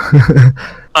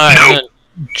 Alright, I'm gonna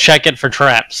check it for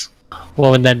traps.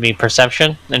 What would that be?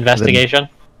 Perception? Investigation?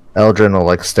 Eldrin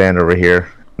will, stand over here,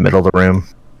 middle of the room,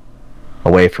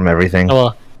 away from everything. I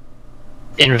will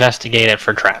investigate it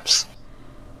for traps.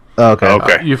 Okay.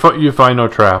 Okay. You find no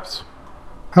traps.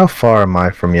 How far am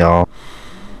I from y'all?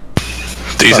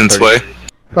 Decent About way.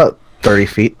 About 30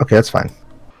 feet. Okay, that's fine.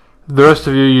 The rest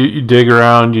of you dig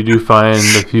around. You do find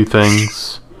a few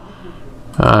things.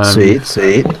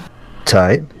 Sweet.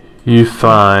 Tight. You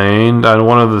find on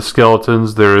one of the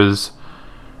skeletons there is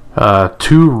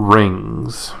 2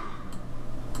 rings.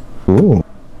 Ooh.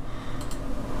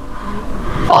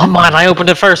 Oh, mine! I opened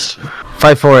it first!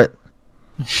 Fight for it.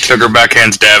 Took her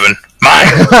backhands Davin.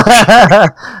 Mine!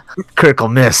 Critical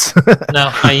miss.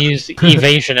 No, I used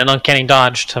evasion and uncanny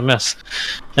dodge to miss.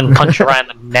 And punch her right in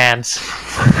the nads.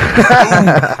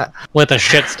 With a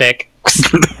shit stick.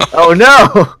 Oh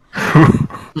no!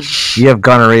 You have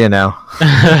gonorrhea now.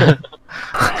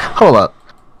 Hold up.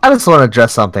 I just want to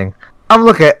address something. I'm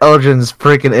looking at Eldrin's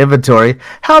freaking inventory.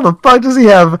 How the fuck does he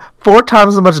have 4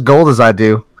 times as much gold as I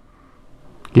do?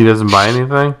 He doesn't buy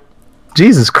anything?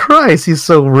 Jesus Christ, he's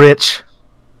so rich.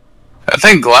 I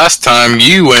think last time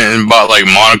you went and bought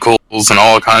monocles and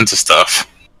all kinds of stuff.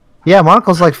 Yeah,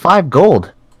 Monocle's 5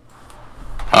 gold.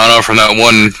 I don't know, from that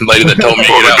one lady that told me to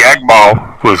Well, the get gag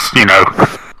ball was, out.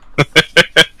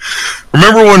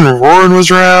 Remember when Roran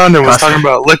was around and was talking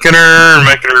about licking her and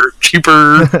making her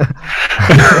cheaper?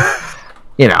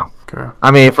 You know. Okay. I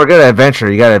mean, if we're good at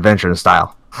adventure, you gotta adventure in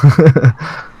style.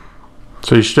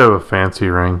 So you should have a fancy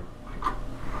ring.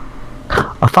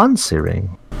 A fancy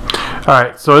ring.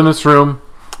 Alright, so in this room,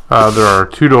 there are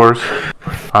 2 doors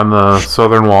on the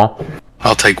southern wall.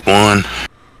 I'll take one.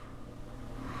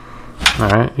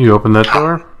 Alright, you open that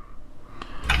door.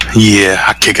 Yeah,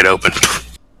 I kick it open.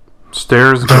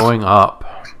 Stairs going up.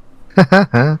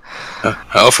 From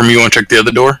you want to check the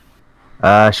other door?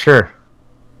 Sure.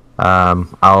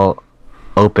 I'll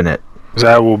open it. 'Cause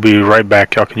I will be right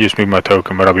back. Y'all can use me my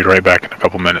token, but I'll be right back in a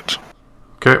couple minutes.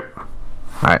 Okay.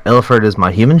 Alright, Ilford is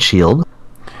my human shield.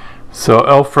 So,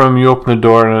 Elfram, you open the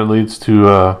door and it leads to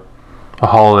a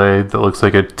hallway that looks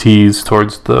like it tees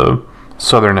towards the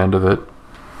southern end of it.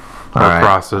 Alright.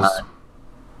 Process.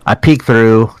 I peek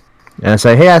through and I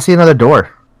say, hey, I see another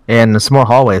door and some more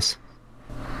hallways.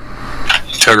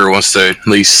 Tugger wants to at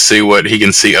least see what he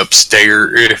can see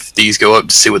upstairs. If these go up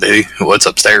to see what's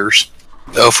upstairs.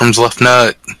 Elfram's left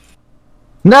nut.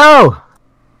 No!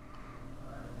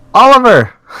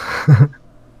 Oliver!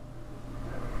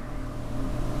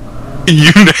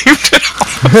 You named it.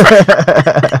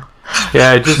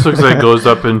 Yeah, it just looks like it goes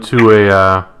up into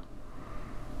a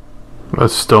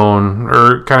stone,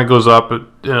 or it kind of goes up and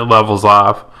it levels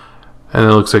off, and it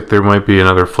looks like there might be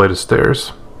another flight of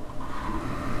stairs.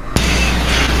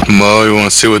 Well, you want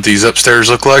to see what these upstairs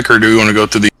look like, or do you want to go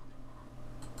through the?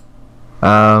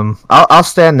 I'll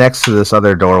stand next to this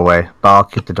other doorway, but I'll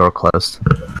keep the door closed.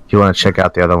 If you want to check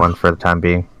out the other one for the time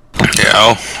being.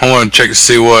 Yeah, I want to check to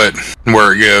see where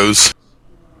it goes.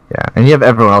 Yeah, and you have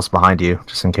everyone else behind you,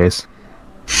 just in case.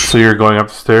 So you're going up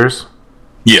the stairs?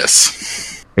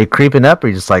 Yes. Are you creeping up, or are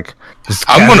you just like...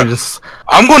 I'm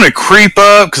gonna creep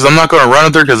up, because I'm not gonna run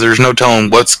up there, because there's no telling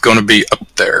what's gonna be up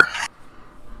there.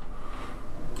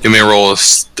 Give me a roll of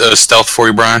stealth for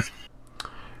you, Brian.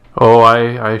 Oh,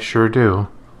 I sure do.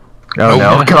 Oh,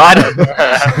 no, God!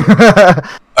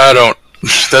 I don't...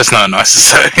 That's not nice to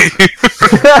say.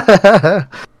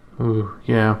 Ooh,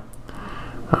 yeah.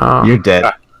 You're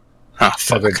dead. Oh,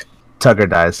 fuck. Tugger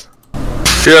dies.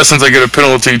 Yeah, since I get a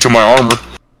penalty to my armor.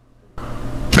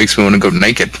 Makes me want to go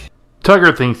naked.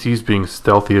 Tugger thinks he's being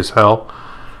stealthy as hell.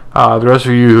 The rest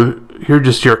of you hear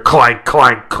just your clank,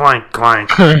 clank, clank,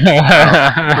 clank.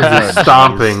 As he's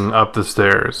stomping up the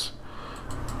stairs.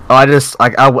 Oh, I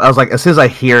was like, as soon as I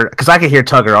hear... Because I could hear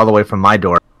Tugger all the way from my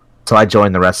door. So I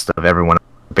joined the rest of everyone at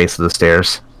the base of the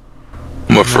stairs.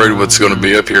 I'm afraid of what's going to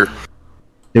be up here.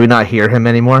 Do we not hear him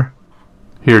anymore?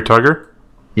 Hear Tugger?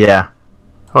 Yeah.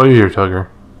 Oh, you hear Tugger.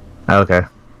 Okay.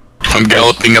 I'm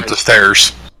galloping up the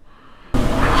stairs.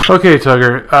 Okay,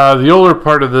 Tugger. The older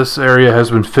part of this area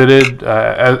has been fitted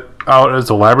out as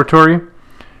a laboratory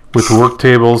with work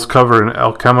tables covered in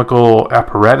alchemical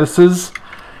apparatuses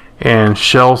and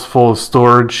shelves full of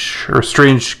storage or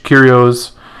strange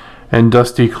curios and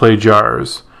dusty clay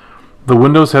jars. The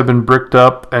windows have been bricked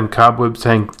up and cobwebs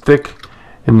hang thick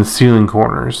in the ceiling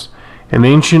corners. An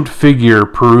ancient figure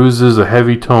peruses a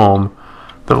heavy tome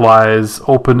that lies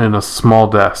open in a small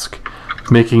desk,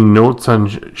 making notes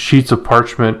on sheets of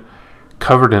parchment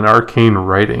covered in arcane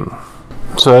writing.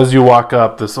 So as you walk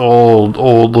up, this old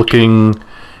looking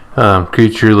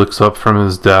creature looks up from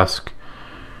his desk.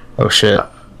 Oh, shit.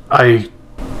 I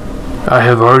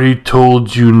have already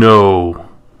told you no.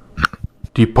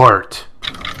 Depart.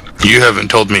 You haven't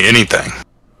told me anything.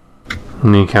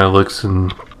 And he kind of looks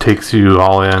and takes you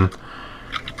all in.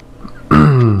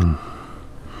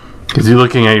 Is he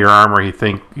looking at your armor?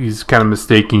 He's kind of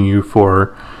mistaking you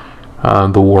for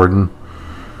the warden.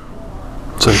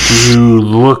 It's like, you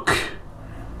look...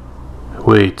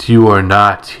 Wait, you are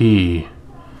not he.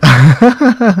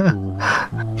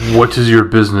 What is your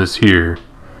business here?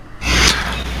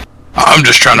 I'm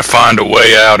just trying to find a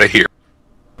way out of here.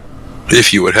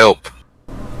 If you would help.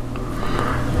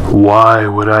 Why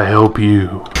would I help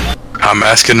you? I'm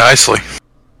asking nicely.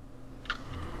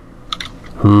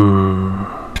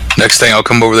 Next thing, I'll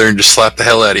come over there and just slap the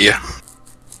hell out of you.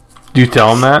 Do you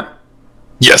tell him that?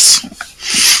 Yes.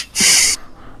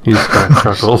 He just kind of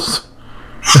chuckles.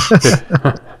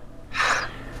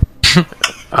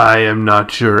 I am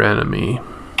not your enemy.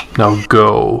 Now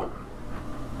go.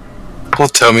 Well,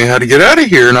 tell me how to get out of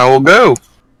here and I will go.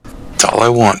 That's all I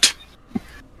want.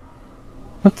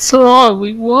 That's all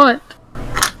we want.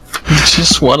 We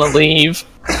just want to leave.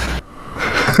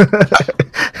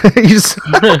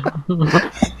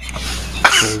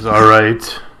 Says, all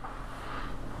right.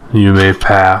 You may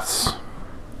pass.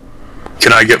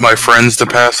 Can I get my friends to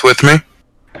pass with me?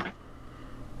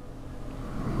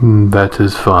 That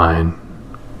is fine.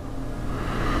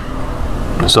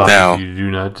 As long Now, as you do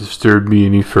not disturb me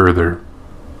any further.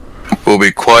 We'll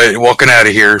be quiet walking out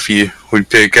of here if you would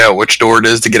pick out which door it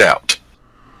is to get out.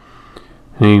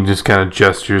 And he just kind of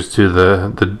gestures to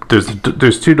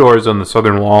there's two doors on the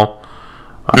southern wall.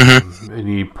 And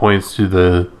he points to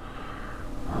the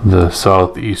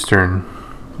southeastern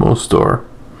most door.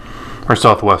 Or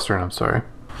southwestern, I'm sorry.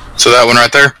 So that one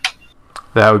right there?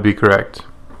 That would be correct.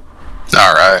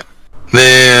 Alright.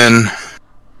 Then...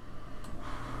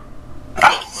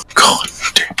 Oh, God.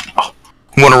 I'm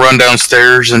going to run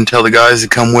downstairs and tell the guys to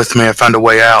come with me. I found a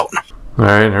way out. All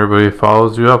right, everybody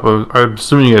follows you up. I'm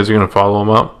assuming you guys are going to follow him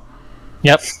up.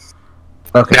 Yep.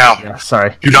 Okay. Now- Yeah,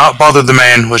 sorry. Do not bother the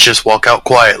man. Let's just walk out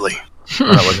quietly. I don't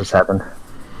know what just happened.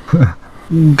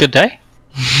 Good day.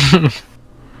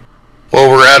 Well,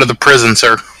 we're out of the prison,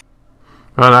 sir.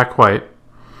 Well, not quite.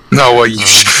 No, well, you...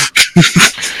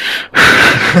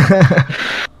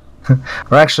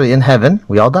 We're actually in heaven.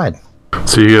 We all died.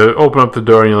 So you open up the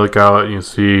door and you look out and you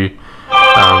see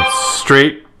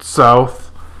straight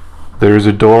south. There's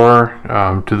a door.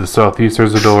 To the southeast,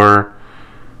 there's a door.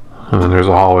 And then there's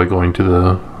a hallway going to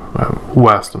the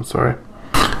west. I'm sorry.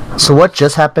 So what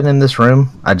just happened in this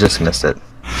room? I just missed it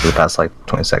for the past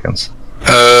 20 seconds.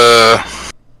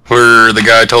 Where the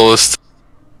guy told us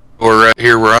we're right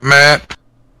here where I'm at.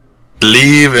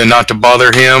 Leave and not to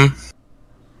bother him.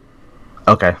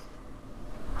 Okay.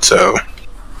 So,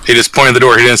 he just pointed the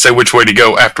door. He didn't say which way to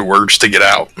go afterwards to get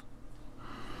out.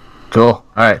 Cool.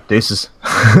 Alright, deuces.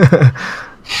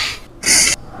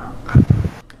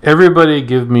 Everybody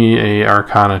give me a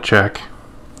Arcana check.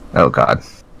 Oh god.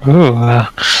 Ooh,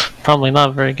 probably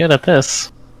not very good at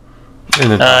this. In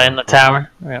the In the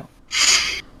tower. Yeah.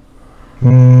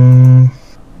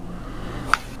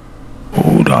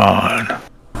 Hold on.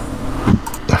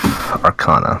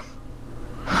 Arcana.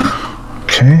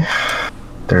 Okay.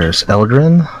 There's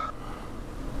Eldrin.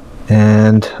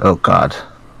 And, oh god.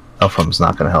 Elfram's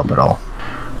not going to help at all.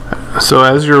 So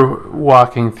as you're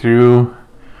walking through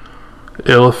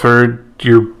Illiford,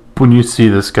 when you see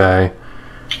this guy,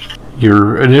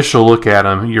 your initial look at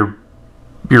him,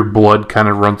 your blood kind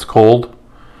of runs cold.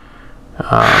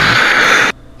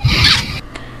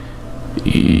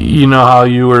 You know how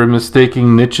you were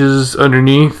mistaking niches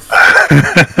underneath?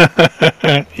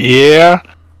 Yeah.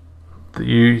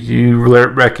 You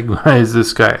recognize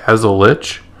this guy as a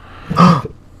lich,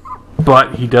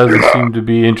 but he doesn't seem to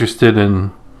be interested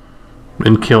in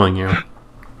killing you.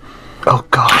 Oh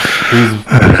god. He's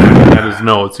looking at his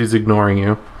notes. He's ignoring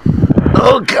you.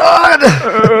 Oh god!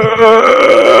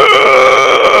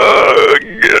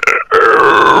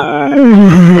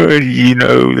 You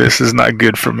know, this is not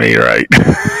good for me, right?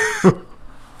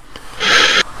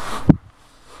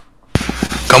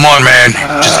 Come on, man.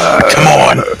 Just come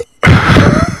on.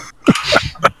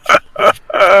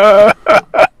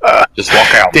 Just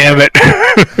walk out. Damn it.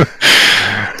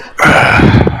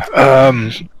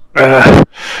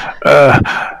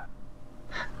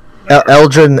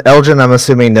 Eldrin, I'm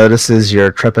assuming, notices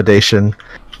your trepidation,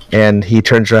 and he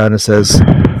turns around and says,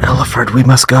 Illiford, we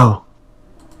must go.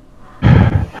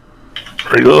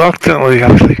 Reluctantly,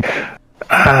 I'm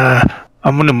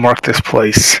going to mark this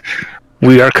place.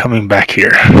 We are coming back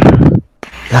here.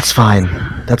 That's fine.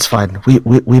 That's fine.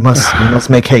 We must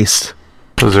make haste.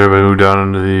 Does everybody move down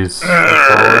into these? Damn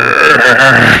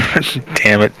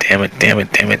it.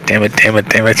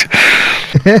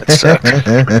 That sucked.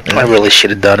 I really should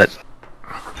have done it.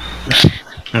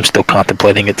 I'm still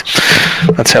contemplating it.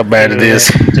 That's how bad it is.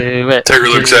 Do it.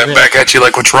 Tigger looks back at you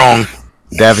like, what's wrong?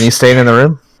 Davin, you staying in the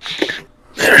room?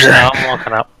 No, I'm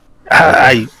walking up.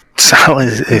 I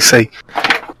silently say,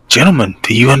 gentlemen,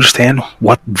 do you understand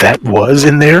what that was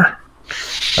in there?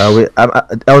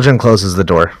 Eldrin closes the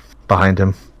door behind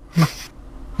him. Do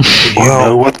you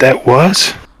know what that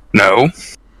was? No.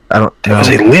 I don't That know. was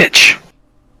a lich.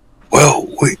 Well,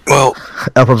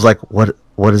 Elfram's like,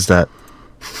 what is that?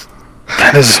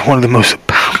 That is one of the most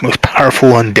powerful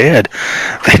undead.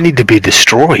 They need to be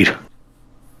destroyed.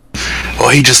 well,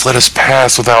 he just let us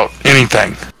pass without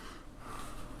anything.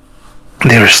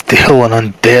 There's still an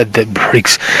undead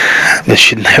that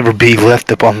should never be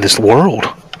left upon this world.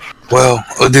 Well,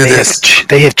 we'll do this.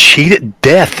 They have cheated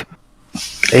death.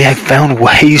 They have found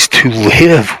ways to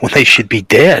live when they should be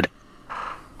dead.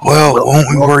 Well, won't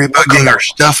we worry about getting our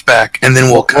stuff back, and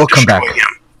then we'll come back. destroy him.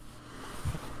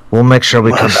 We'll make sure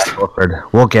we come Must. back, Wilford.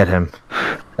 We'll get him.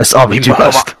 That's all we We do. Come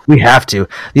must. on. We have to.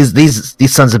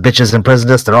 These sons of bitches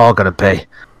imprisoned us. They're all gonna pay.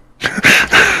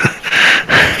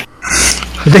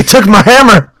 They took my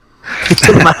hammer. They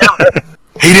took my hammer.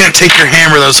 He didn't take your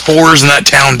hammer. Those whores in that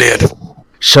town did.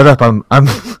 Shut up. I'm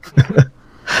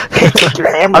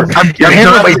Your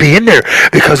hammer may be in there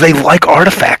because they like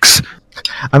artifacts.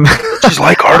 I'm Just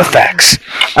like artifacts.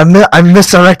 I'm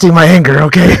misdirecting my anger.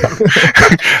 Okay.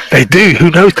 They do. Who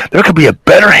knows? There could be a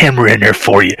better hammer in there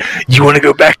for you. You want to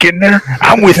go back in there?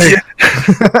 I'm with you.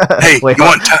 Hey, Wait, you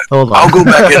want? hold on. I'll go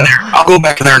back in there. I'll go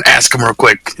back in there and ask him real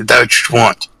quick. If that's what you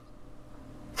want.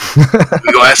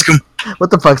 You go ask him.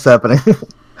 What the fuck's happening?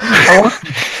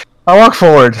 I'll walk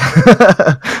forward.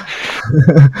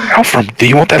 Alfred, do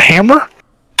you want that hammer?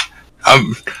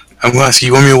 I'm gonna ask you.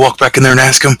 You want me to walk back in there and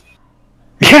ask him?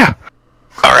 Yeah.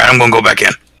 All right, I'm gonna go back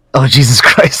in. Oh, Jesus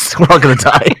Christ. We're all gonna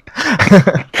die.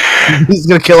 He's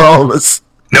gonna kill all of us.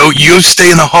 No, you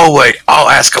stay in the hallway. I'll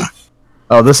ask him.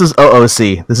 Oh, this is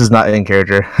OOC. This is not in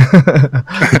character.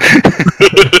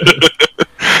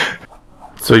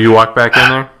 So you walk back in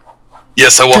there?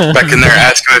 Yes, I walk back in there,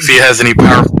 ask him if he has any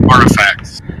powerful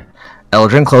artifacts.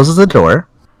 Eldrin closes the door.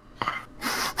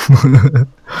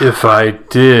 If I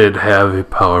did have a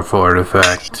powerful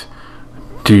artifact,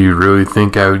 do you really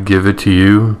think I would give it to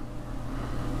you?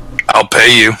 I'll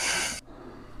pay you.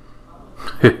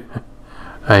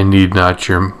 I need not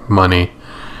your money.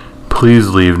 Please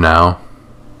leave now.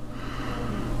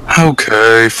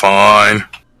 Okay, fine.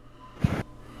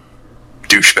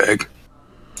 Douchebag.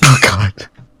 Oh, God.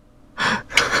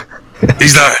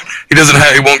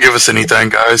 He won't give us anything,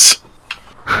 guys.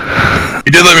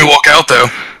 He did let me walk out, though.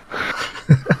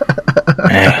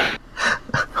 Yeah.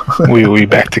 We'll be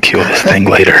back to kill this thing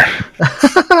later.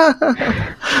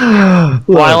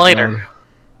 While later.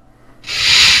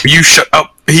 You shut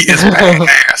up. He is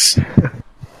badass.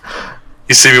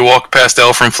 You see me walk past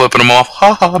Elfram flipping him off.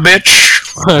 Ha ha, bitch.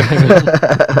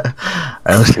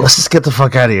 Alright, let's just get the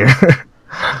fuck out of here.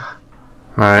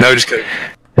 Alright. No, just kidding.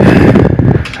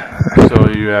 So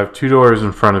you have 2 doors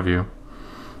in front of you.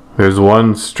 There's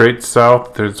one straight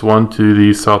south, there's one to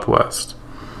the southwest.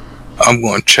 I'm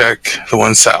going to check the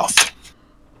one south.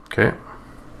 Okay.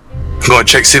 I'm going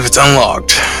to check, see if it's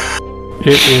unlocked.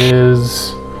 It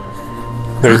is...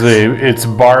 It's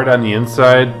barred on the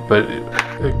inside, but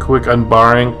a quick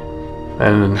unbarring,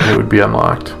 and it would be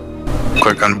unlocked.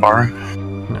 Quick unbarring.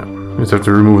 No. You just have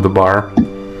to remove the bar.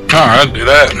 Alright, do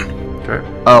that. Okay.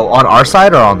 Oh, on our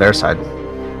side or on their side?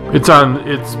 It's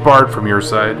barred from your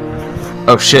side.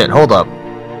 Oh shit, hold up.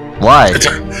 Why?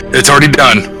 It's already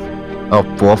done. Oh,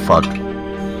 well, fuck.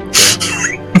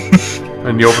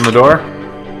 And you open the door?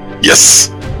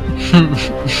 Yes.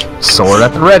 Sword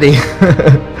at the ready.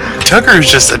 Tucker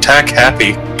is just attack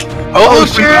happy. Oh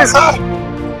shit!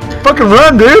 Fucking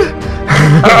run, dude!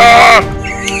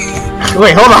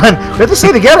 Wait, hold on. We have to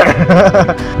stay together.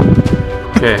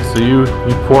 Okay, so you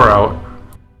pour out.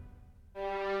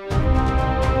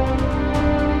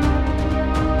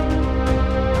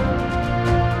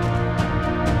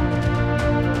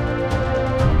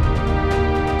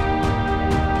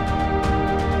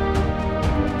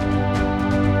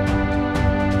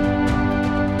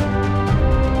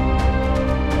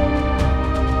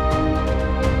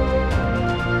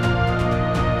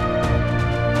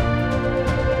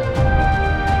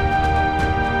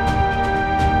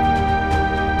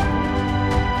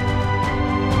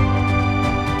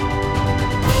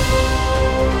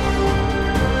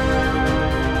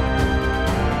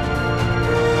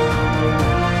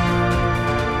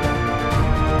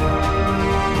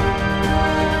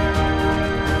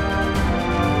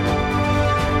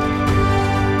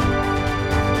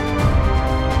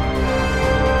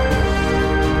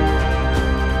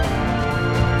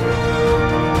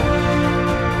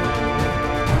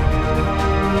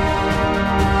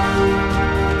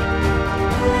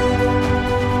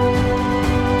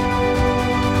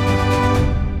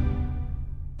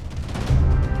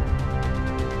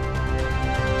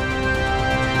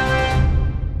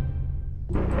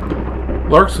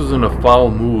 Larks was in a foul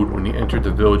mood when he entered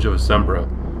the village of Asembra,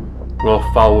 well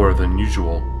fouler than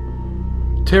usual.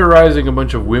 Terrorizing a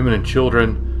bunch of women and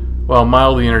children, while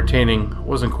mildly entertaining,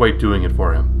 wasn't quite doing it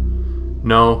for him.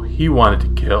 No, he wanted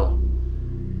to kill.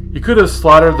 He could have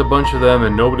slaughtered the bunch of them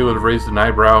and nobody would have raised an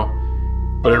eyebrow,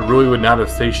 but it really would not have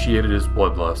satiated his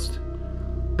bloodlust.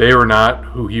 They were not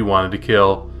who he wanted to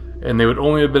kill, and they would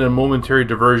only have been a momentary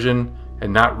diversion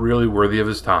and not really worthy of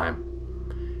his time.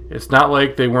 It's not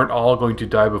like they weren't all going to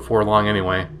die before long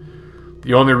anyway.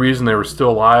 The only reason they were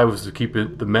still alive was to keep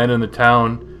the men in the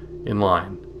town in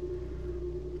line.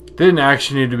 They didn't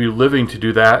actually need to be living to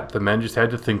do that, the men just had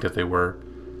to think that they were.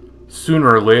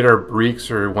 Sooner or later, Breeks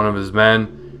or one of his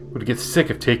men would get sick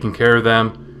of taking care of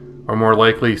them, or more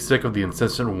likely sick of the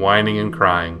incessant whining and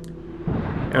crying.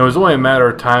 And it was only a matter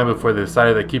of time before they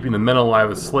decided that keeping the men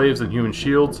alive as slaves and human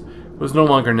shields was no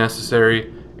longer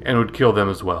necessary and would kill them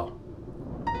as well.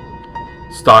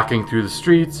 Stalking through the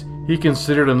streets, he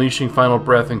considered unleashing final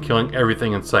breath and killing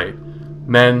everything in sight.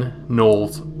 Men,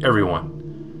 gnolls,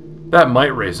 everyone. That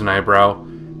might raise an eyebrow,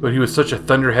 but he was such a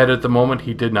thunderhead at the moment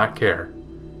he did not care.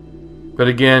 But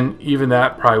again, even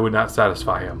that probably would not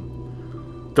satisfy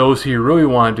him. Those he really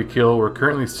wanted to kill were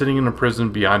currently sitting in a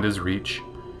prison beyond his reach.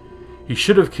 He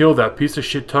should have killed that piece of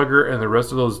shit Tugger and the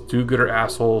rest of those do-gooder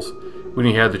assholes when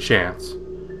he had the chance.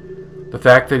 The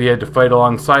fact that he had to fight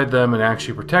alongside them and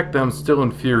actually protect them still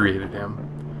infuriated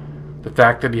him. The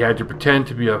fact that he had to pretend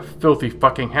to be a filthy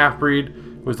fucking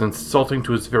half-breed was insulting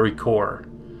to his very core.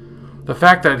 The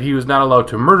fact that he was not allowed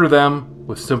to murder them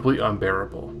was simply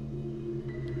unbearable.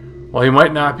 While he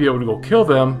might not be able to go kill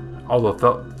them, although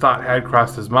thought had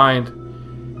crossed his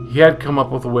mind, he had come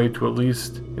up with a way to, at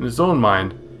least in his own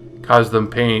mind, cause them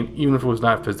pain, even if it was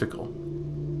not physical.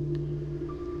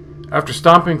 After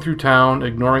stomping through town,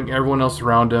 ignoring everyone else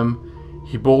around him,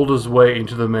 he bowled his way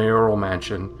into the mayoral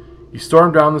mansion. He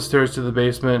stormed down the stairs to the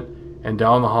basement and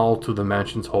down the hall to the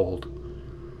mansion's hold.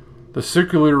 The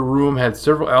circular room had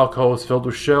several alcoves filled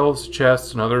with shelves,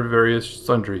 chests, and other various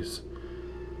sundries.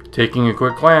 Taking a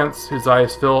quick glance, his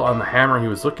eyes fell on the hammer he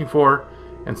was looking for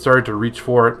and started to reach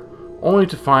for it, only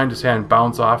to find his hand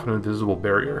bounce off an invisible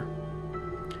barrier.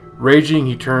 Raging,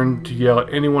 he turned to yell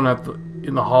at anyone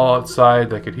in the hall outside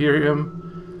that could hear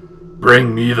him,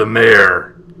 "Bring me the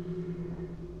mayor!"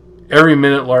 Every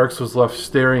minute Larks was left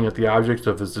staring at the object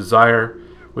of his desire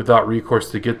without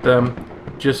recourse to get them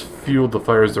just fueled the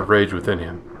fires of rage within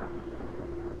him.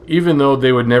 Even though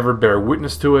they would never bear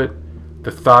witness to it,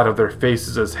 the thought of their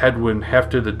faces as Headwind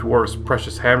hefted the dwarf's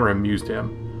precious hammer amused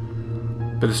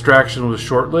him. The distraction was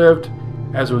short-lived,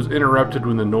 as it was interrupted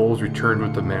when the gnolls returned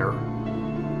with the mayor.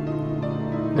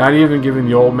 Not even giving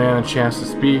the old man a chance to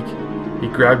speak, he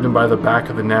grabbed him by the back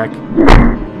of the neck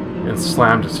and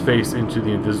slammed his face into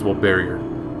the invisible barrier.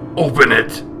 "Open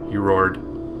it!" he roared.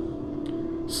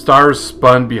 Stars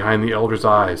spun behind the elder's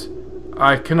eyes.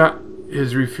 "I cannot..."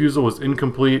 His refusal was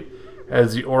incomplete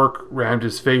as the orc rammed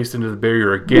his face into the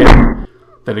barrier again,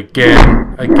 then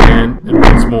again, and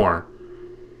once more.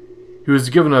 He was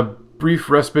given a brief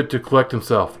respite to collect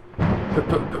himself.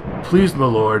 Please, my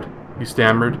lord," he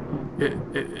stammered.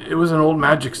 It was an old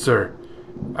magic, sir.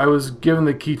 I was given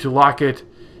the key to lock it,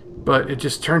 but it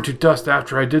just turned to dust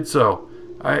after I did so.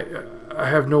 I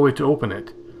have no way to open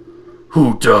it."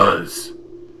 "Who does?"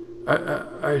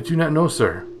 I do not know,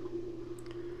 sir."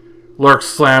 Lark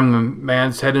slammed the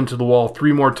man's head into the wall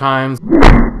 3 more times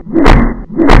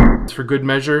for good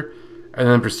measure, and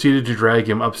then proceeded to drag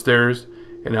him upstairs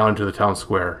and out into the town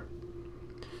square.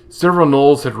 Several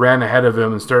gnolls had ran ahead of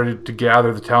him and started to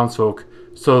gather the townsfolk,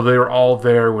 so they were all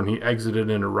there when he exited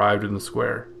and arrived in the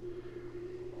square.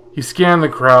 He scanned the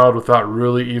crowd without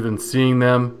really even seeing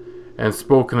them and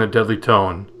spoke in a deadly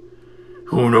tone.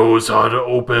 "Who knows how to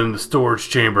open the storage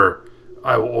chamber?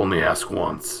 I will only ask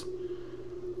once."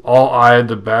 All eyed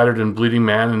the battered and bleeding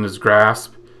man in his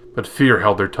grasp, but fear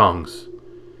held their tongues.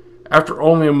 After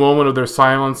only a moment of their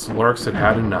silence, Larks had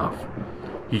had enough.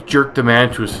 He jerked the man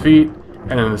to his feet,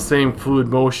 and in the same fluid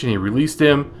motion he released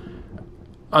him,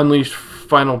 unleashed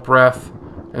final breath,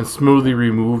 and smoothly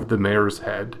removed the mayor's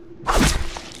head.